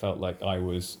 Therefore, I felt like I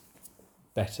was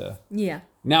better. Yeah.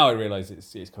 Now I realise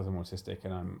it's because I'm autistic,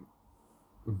 and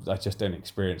I just don't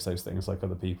experience those things like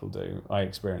other people do. I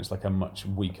experience like a much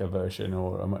weaker version,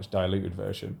 or a much diluted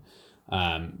version,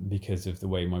 because of the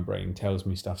way my brain tells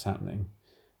me stuff's happening.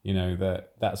 You know,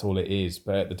 that's all it is.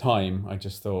 But at the time, I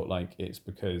just thought like it's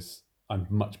because I'm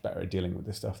much better at dealing with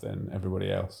this stuff than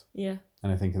everybody else. Yeah.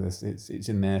 And I think of this, it's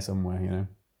in there somewhere, you know.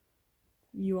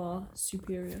 You are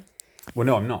superior. Well,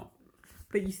 no, I'm not.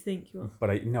 But you think you are.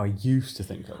 But I used to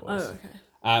think I was. Oh,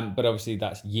 okay. But obviously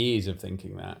that's years of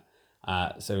thinking that.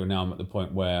 So now I'm at the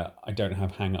point where I don't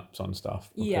have hang-ups on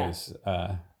stuff because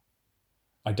I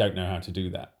don't know how to do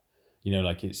that. You know,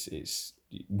 like it's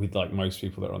with like most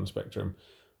people that are on the spectrum,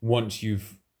 once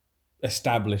you've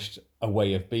established a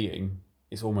way of being,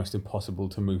 it's almost impossible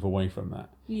to move away from that.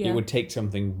 Yeah. It would take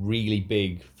something really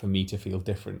big for me to feel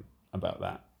different about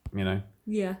that, you know?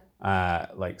 Yeah.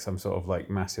 Like some sort of like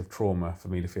massive trauma for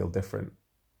me to feel different.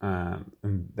 And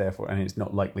it's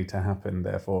not likely to happen,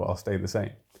 therefore I'll stay the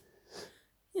same.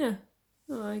 Yeah.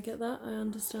 Oh, I get that. I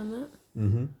understand that.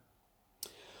 Mm-hmm.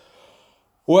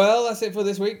 Well, that's it for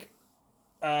this week.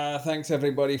 Thanks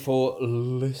everybody for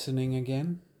listening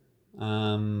again.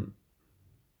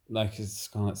 Like as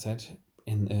Scarlett said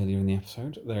earlier in the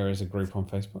episode, there is a group on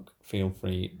Facebook. Feel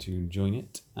free to join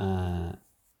it.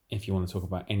 If you want to talk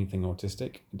about anything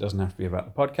autistic, it doesn't have to be about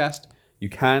the podcast. You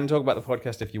can talk about the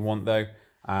podcast if you want, though.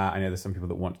 I know there's some people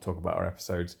that want to talk about our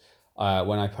episodes.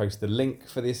 When I post the link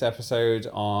for this episode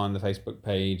on the Facebook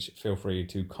page, feel free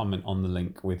to comment on the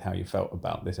link with how you felt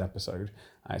about this episode.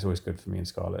 It's always good for me and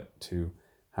Scarlett to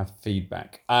have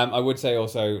feedback. I would say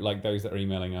also, like those that are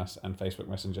emailing us and Facebook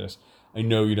messengers, I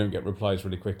know you don't get replies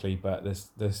really quickly, but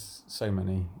there's so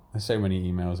many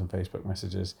emails and Facebook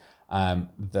messages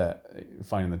that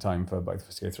finding the time for both of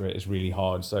us to go through it is really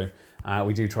hard. So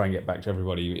we do try and get back to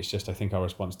everybody. It's just I think our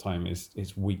response time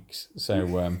is weeks.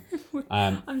 So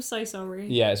I'm so sorry.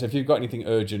 Yeah, so if you've got anything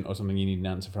urgent or something you need an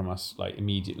answer from us like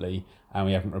immediately and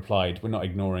we haven't replied, we're not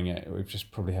ignoring it. We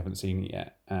just probably haven't seen it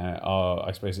yet.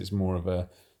 I suppose it's more of a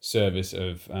service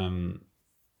of do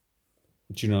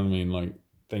you know what I mean? Like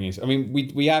thing is, I mean,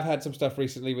 we have had some stuff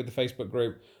recently with the Facebook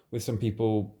group with some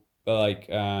people, like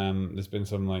there's been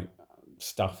some like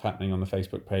stuff happening on the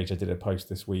Facebook page. I did a post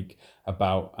this week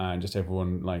about just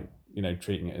everyone like, you know,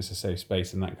 treating it as a safe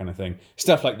space and that kind of thing.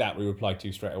 Stuff like that we reply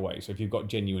to straight away. So if you've got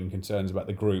genuine concerns about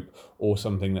the group or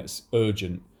something that's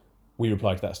urgent, we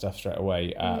reply to that stuff straight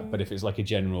away. But if it's like a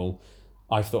general,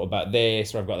 I've thought about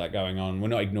this, or I've got that going on, we're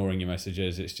not ignoring your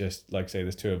messages. It's just like, say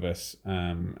there's two of us,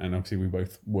 and obviously we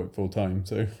both work full time,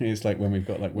 so it's like when we've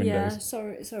got like windows.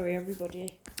 Yeah, sorry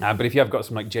everybody. But if you have got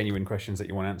some like genuine questions that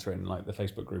you want answering, like the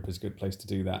Facebook group is a good place to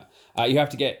do that. You have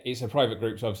to it's a private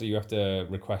group, so obviously you have to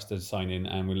request to sign in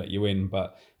and we'll let you in.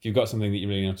 But if you've got something that you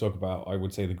really want to talk about, I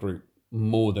would say the group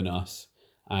more than us.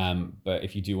 But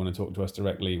if you do want to talk to us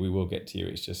directly, we will get to you.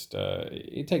 It's just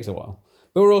it takes a while.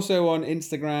 But we're also on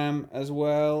Instagram as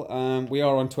well. We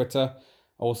are on Twitter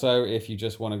also, if you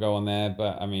just want to go on there.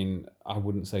 But I mean, I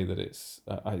wouldn't say that it's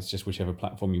just whichever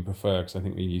platform you prefer, because I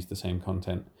think we use the same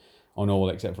content on all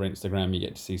except for Instagram. You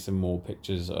get to see some more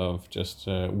pictures of just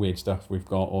weird stuff we've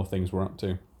got or things we're up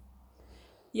to.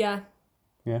 Yeah.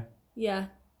 Yeah. Yeah.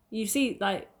 You see,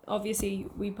 like, obviously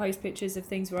we post pictures of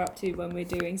things we're up to when we're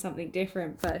doing something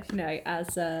different, but, you know,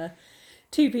 as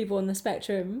two people on the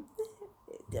spectrum,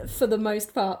 for the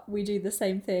most part, we do the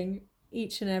same thing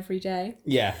each and every day.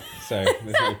 Yeah, so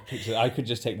there's no picture. I could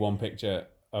just take one picture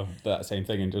of that same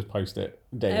thing and just post it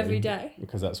daily. Every day.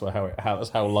 Because that's that's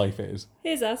how life is.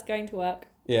 Here's us going to work.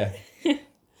 Yeah. But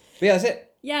yeah, that's it.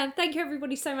 Yeah, thank you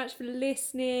everybody so much for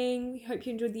listening. We hope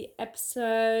you enjoyed the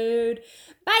episode.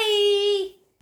 Bye!